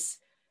who has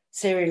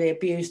serially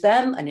abused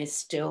them and is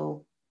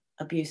still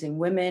abusing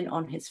women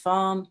on his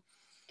farm.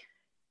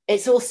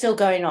 It's all still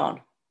going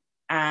on.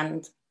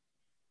 And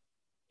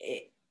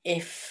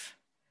if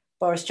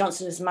Boris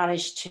Johnson has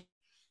managed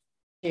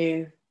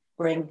to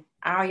bring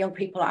our young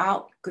people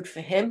out, good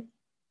for him.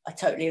 I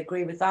totally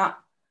agree with that.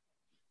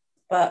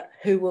 But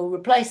who will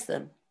replace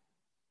them?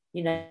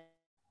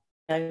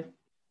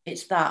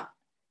 It's that.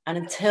 And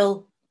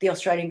until the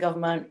Australian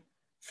government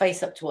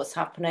face up to what's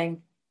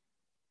happening,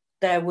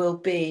 there will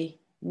be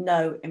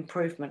no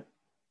improvement.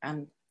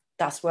 And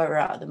that's where we're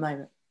at the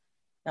moment.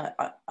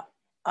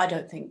 I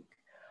don't think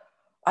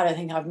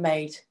I've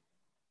made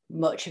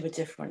much of a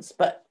difference.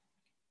 But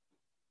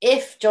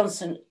if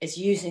Johnson is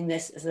using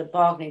this as a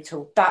bargaining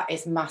tool, that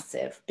is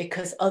massive,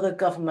 because other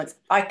governments,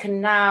 I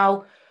can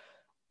now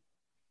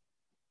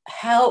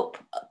help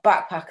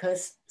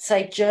backpackers,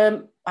 say,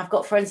 I've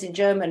got friends in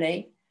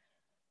Germany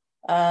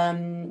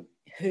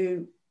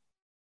who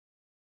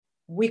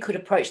we could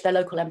approach their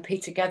local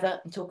MP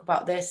together and talk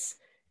about this.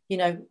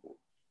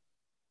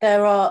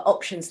 There are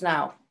options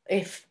now.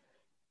 If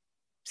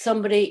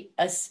somebody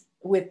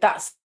with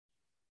that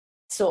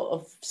sort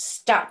of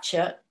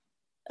stature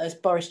as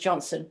Boris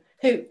Johnson,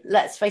 who,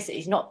 let's face it,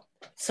 he's not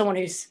someone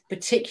who's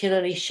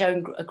particularly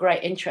shown a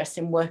great interest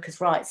in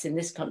workers' rights in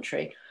this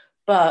country,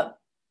 but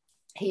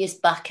he is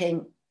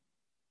backing,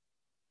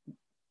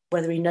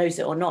 whether he knows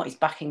it or not, he's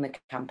backing the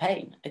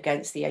campaign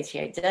against the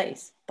 88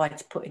 days by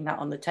putting that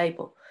on the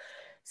table.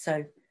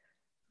 So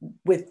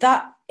with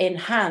that in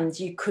hand,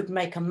 you could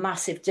make a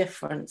massive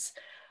difference.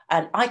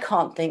 And I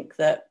can't think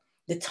that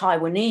the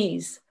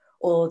Taiwanese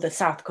or the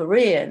South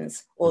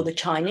Koreans or the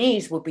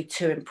Chinese would be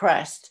too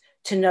impressed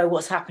to know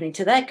what's happening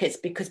to their kids,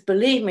 because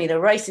believe me, the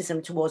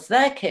racism towards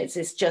their kids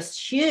is just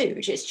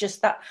huge. It's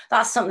just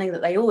that's something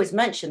that they always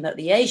mention, that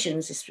the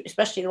Asians,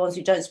 especially the ones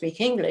who don't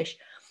speak English,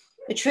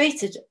 are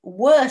treated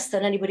worse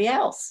than anybody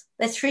else.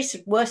 They're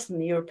treated worse than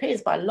the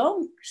Europeans by a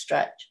long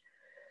stretch.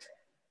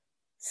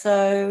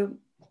 So,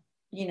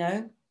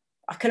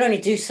 I can only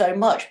do so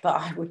much, but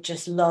I would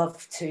just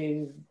love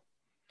to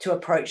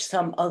approach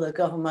some other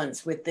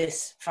governments with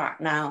this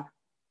fact now.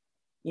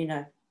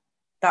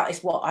 That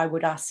is what I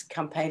would ask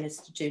campaigners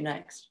to do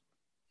next.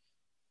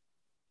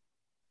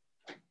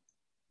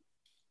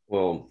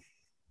 Well,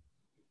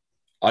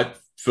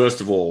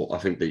 first of all, I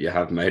think that you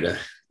have made a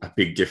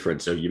big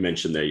difference. So you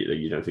mentioned that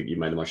you don't think you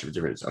made much of a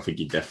difference. I think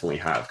you definitely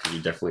have, because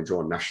you definitely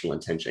draw national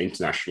attention,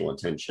 international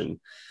attention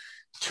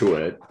to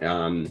it.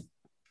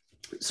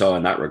 So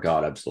in that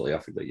regard, absolutely, I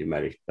think that you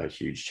made a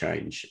huge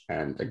change.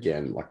 And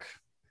again,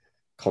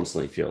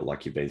 constantly feel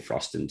like you've been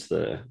thrust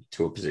into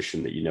a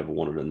position that you never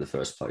wanted in the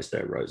first place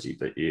there, Rosie,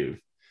 but you've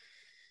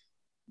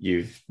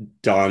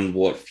done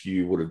what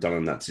few would have done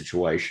in that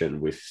situation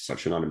with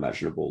such an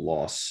unimaginable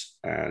loss.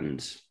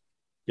 And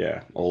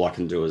yeah, all I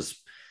can do is,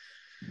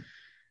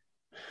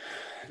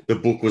 the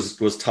book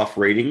was tough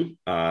reading,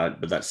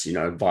 but that's,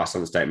 vast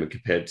understatement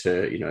compared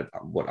to,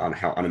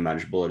 how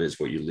unimaginable it is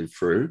what you live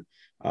through.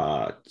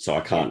 So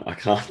I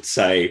can't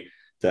say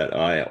that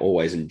I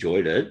always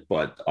enjoyed it,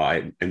 but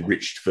I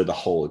enriched for the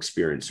whole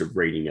experience of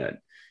reading it.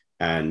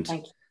 And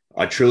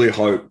I truly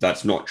hope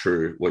that's not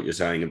true, what you're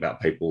saying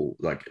about people,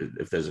 like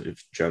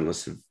if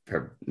journalists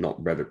have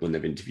not read it when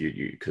they've interviewed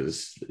you,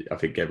 because I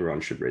think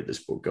everyone should read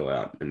this book, go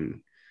out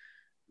and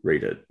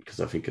read it, because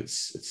I think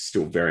it's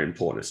still very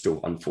important. It's still,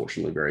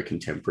 unfortunately, very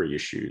contemporary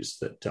issues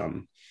that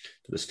are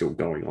still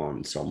going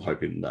on. So I'm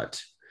hoping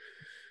that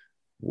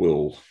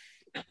will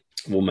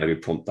maybe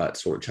prompt that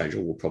sort of change,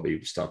 or we'll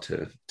probably start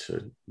to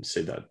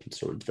see that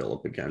sort of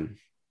develop again.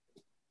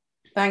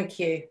 Thank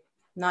you.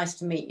 Nice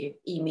to meet you.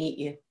 Meet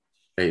you.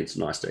 Hey, it's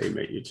nice to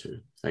meet you too.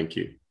 Thank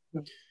you.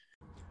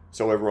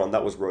 So everyone,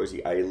 that was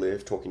Rosie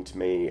Ayliffe talking to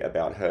me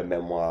about her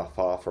memoir,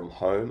 Far From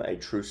Home, a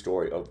true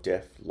story of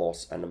death,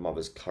 loss, and a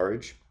mother's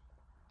courage.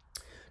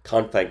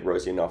 Can't thank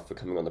Rosie enough for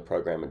coming on the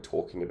program and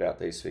talking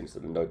about these things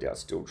that are no doubt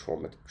still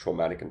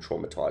traumatic and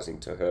traumatizing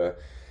to her,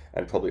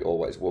 and probably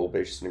always will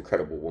be. She's an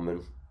incredible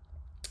woman.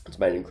 It's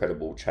made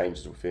incredible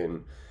changes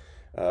within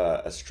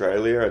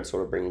Australia, and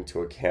sort of bringing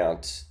to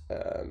account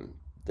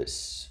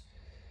this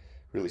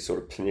really sort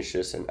of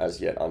pernicious and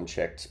as yet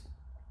unchecked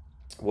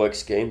work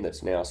scheme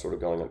that's now sort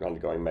of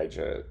undergoing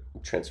major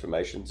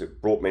transformations.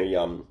 It brought me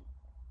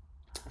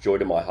joy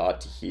to my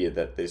heart to hear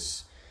that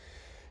this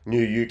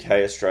new UK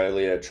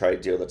Australia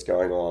trade deal that's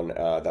going on,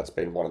 that's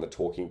been one of the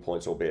talking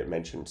points, albeit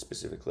mentioned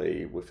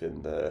specifically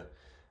within the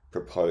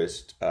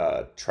proposed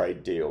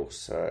trade deal.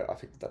 So I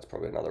think that's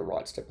probably another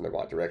right step in the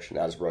right direction.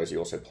 As Rosie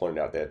also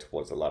pointed out there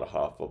towards the latter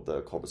half of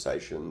the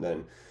conversation,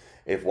 then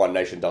if one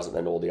nation doesn't,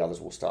 then all the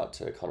others will start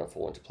to kind of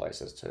fall into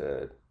place as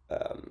to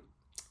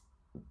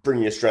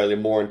bringing Australia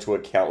more into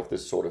account with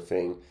this sort of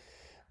thing.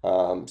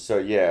 So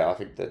yeah, I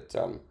think that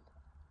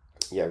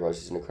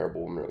Rosie's an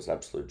incredible woman. It was an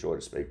absolute joy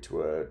to speak to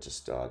her.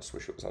 Just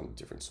wish it was under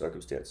different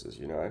circumstances,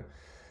 you know.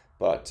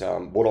 But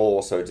what I'll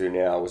also do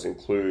now is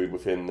include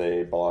within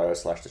the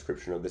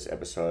bio/description of this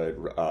episode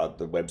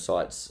the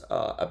websites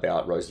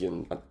about Rosie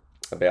and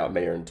about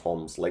Mia and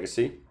Tom's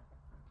legacy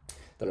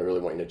that I really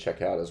want you to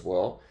check out as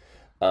well.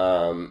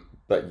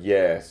 But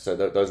yeah, so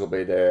those will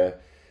be there.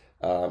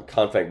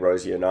 Can't thank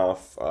Rosie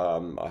enough.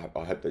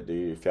 I hope that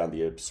you found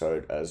the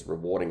episode as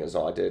rewarding as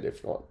I did,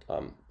 if not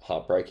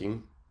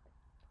heartbreaking.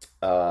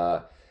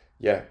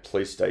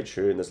 Please stay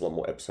tuned. There's a lot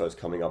more episodes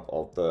coming up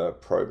of the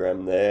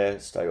program there.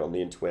 Stay on the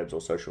interwebs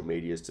or social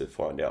medias to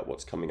find out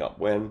what's coming up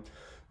when.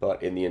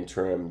 But in the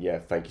interim,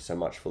 thank you so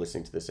much for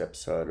listening to this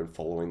episode and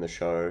following the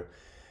show.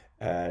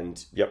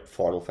 And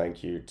final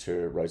thank you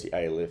to Rosie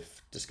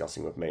Ayliffe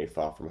discussing with me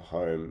far from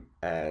home.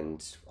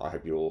 And I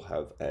hope you all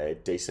have a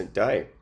decent day.